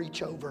want you to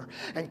reach over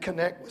and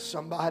connect with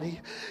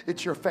somebody.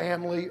 It's your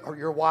family or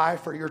your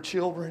wife or your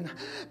children,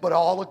 but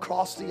all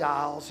across the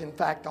aisles, in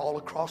fact, all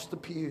across the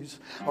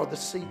pews or the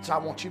seats, I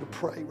want you to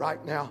pray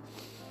right now.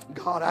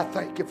 God, I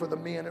thank you for the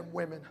men and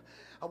women.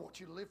 I want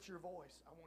you to lift your voice.